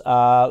metals.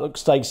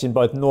 Stakes in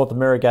both North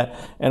America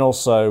and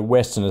also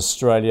Western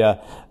Australia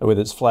with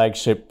its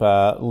flagship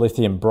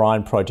lithium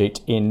brine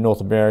project in North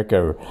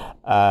America,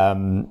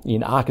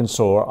 in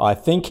Arkansas, I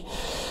think.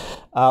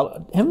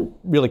 Haven't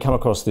really come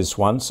across this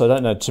one, so I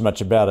don't know too much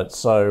about it.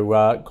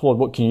 So, Claude,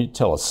 what can you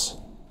tell us?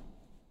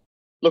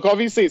 Look,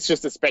 obviously, it's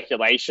just a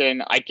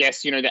speculation. I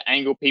guess, the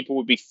angle people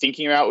would be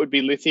thinking about would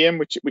be lithium,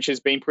 which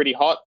has been pretty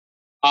hot.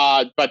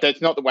 But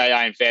that's not the way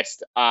I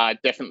invest,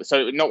 definitely.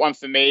 So not one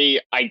for me.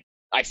 I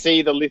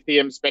see the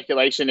lithium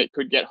speculation. It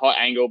could get hot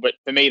angle, but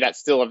for me,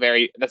 that's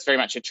very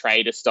much a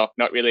trader stock,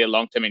 not really a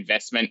long-term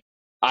investment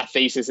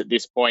thesis at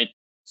this point.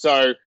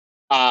 So,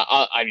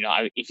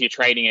 if you're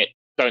trading it,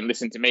 don't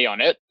listen to me on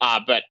it,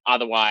 but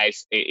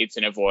otherwise it's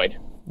an avoid.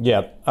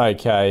 Yeah,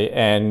 okay.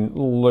 And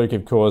Luke,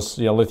 of course,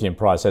 lithium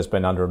price has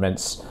been under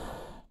immense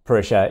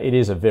pressure. It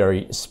is a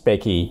very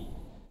specky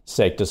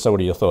sector. So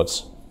what are your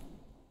thoughts?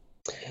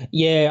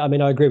 Yeah, I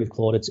mean, I agree with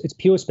Claude. It's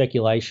pure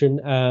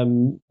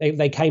speculation.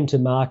 They came to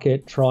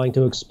market trying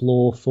to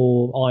explore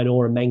for iron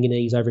ore and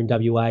manganese over in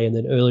WA, and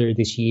then earlier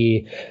this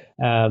year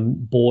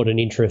bought an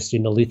interest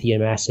in a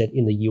lithium asset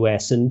in the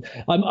US. And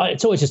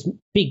it's always just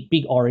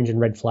big orange and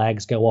red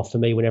flags go off for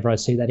me whenever I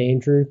see that,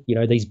 Andrew.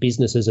 These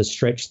businesses are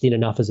stretched thin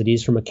enough as it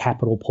is from a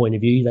capital point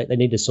of view. They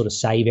need to sort of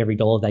save every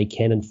dollar they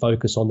can and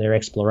focus on their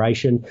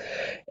exploration.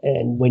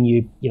 And when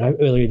you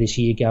earlier this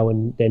year go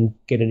and then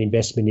get an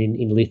investment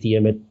in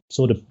lithium, it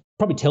sort of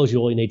probably tells you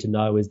all you need to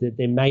know is that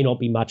there may not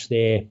be much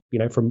there,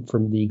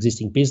 from the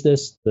existing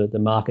business. The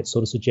market's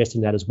sort of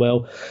suggesting that as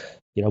well.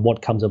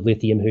 What comes of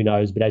lithium, who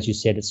knows? But as you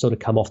said, it's sort of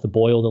come off the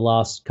boil the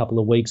last couple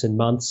of weeks and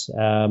months.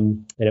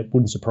 And it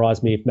wouldn't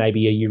surprise me if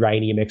maybe a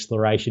uranium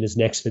exploration is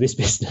next for this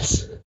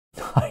business.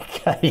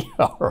 Okay,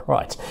 all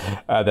right.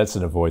 That's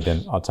an avoid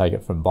then. I'll take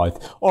it from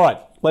both. All right,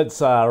 let's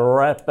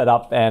wrap it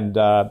up and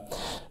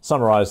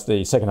summarise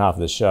the second half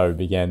of the show.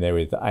 Began there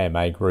with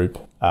AMA Group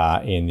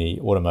in the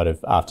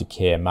automotive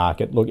aftercare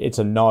market. Look, it's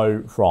a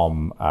no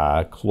from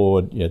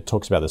Claude.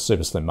 Talks about the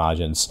super slim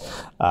margins.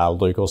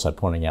 Luke also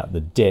pointing out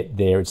the debt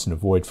there. It's an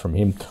avoid from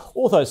him.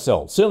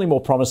 Orthocell, certainly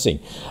more promising.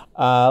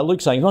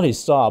 Luke saying not his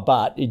style,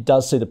 but it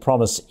does see the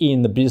promise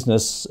in the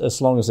business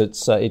as long as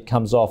it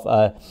comes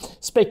off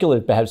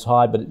speculative, perhaps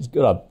high, but it's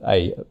got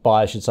a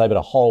buy, I should say, but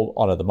a hold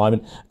on at the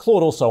moment.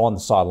 Claude also on the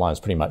sidelines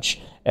pretty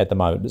much at the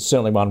moment, but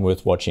certainly one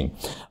worth watching.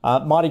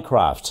 Mighty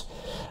Craft.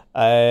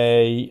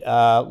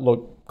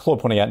 Look, Claude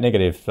pointing out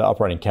negative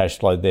operating cash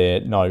flow there.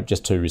 No,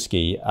 just too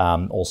risky.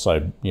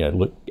 Also,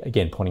 look,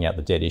 again, pointing out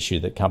the debt issue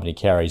that company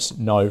carries.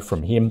 No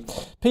from him.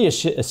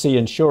 PSC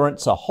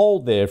Insurance, a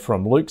hold there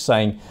from Luke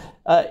saying,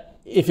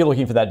 if you're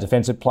looking for that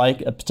defensive play,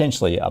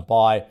 potentially a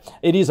buy.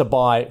 It is a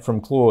buy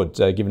from Claude,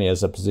 given he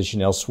has a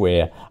position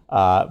elsewhere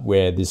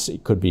where this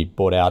could be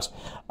bought out.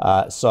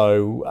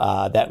 So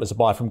that was a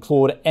buy from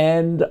Claude.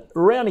 And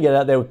rounding it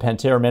out there with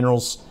Pantera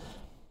Minerals,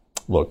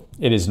 look,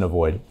 it is an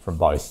avoid from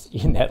both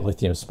in that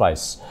lithium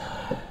space.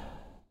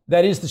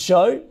 That is the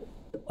show.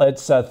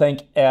 Let's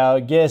thank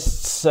our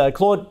guests.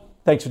 Claude,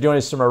 thanks for joining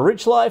us from A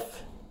Rich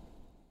Life.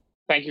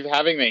 Thank you for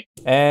having me.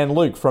 And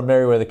Luke from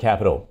Merewether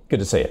Capital. Good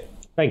to see you.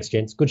 Thanks,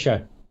 gents. Good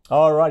show.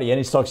 Alrighty,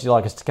 any stocks you'd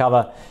like us to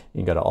cover, you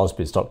can go to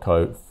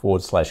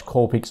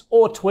ausbiz.co/callpicks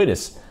or tweet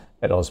us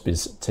at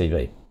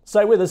AusbizTV.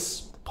 Stay with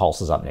us.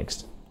 Pulse is up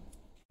next.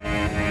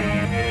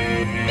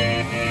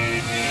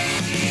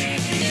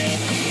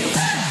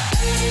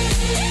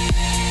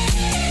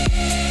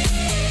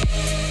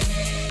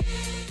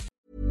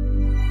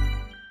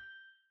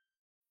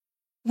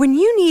 When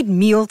you need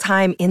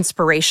mealtime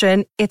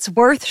inspiration, it's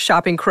worth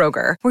shopping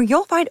Kroger, where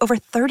you'll find over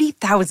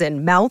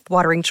 30,000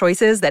 mouth-watering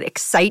choices that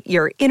excite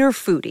your inner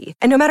foodie.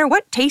 And no matter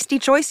what tasty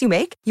choice you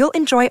make, you'll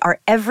enjoy our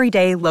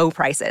everyday low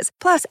prices,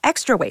 plus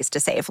extra ways to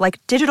save,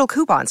 like digital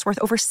coupons worth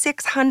over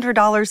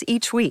 $600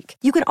 each week.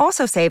 You can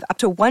also save up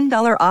to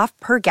 $1 off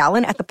per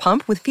gallon at the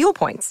pump with fuel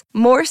points.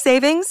 More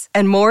savings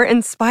and more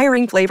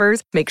inspiring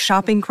flavors make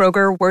shopping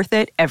Kroger worth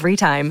it every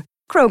time.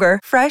 Kroger,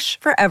 fresh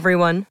for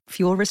everyone.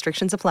 Fuel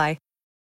restrictions apply.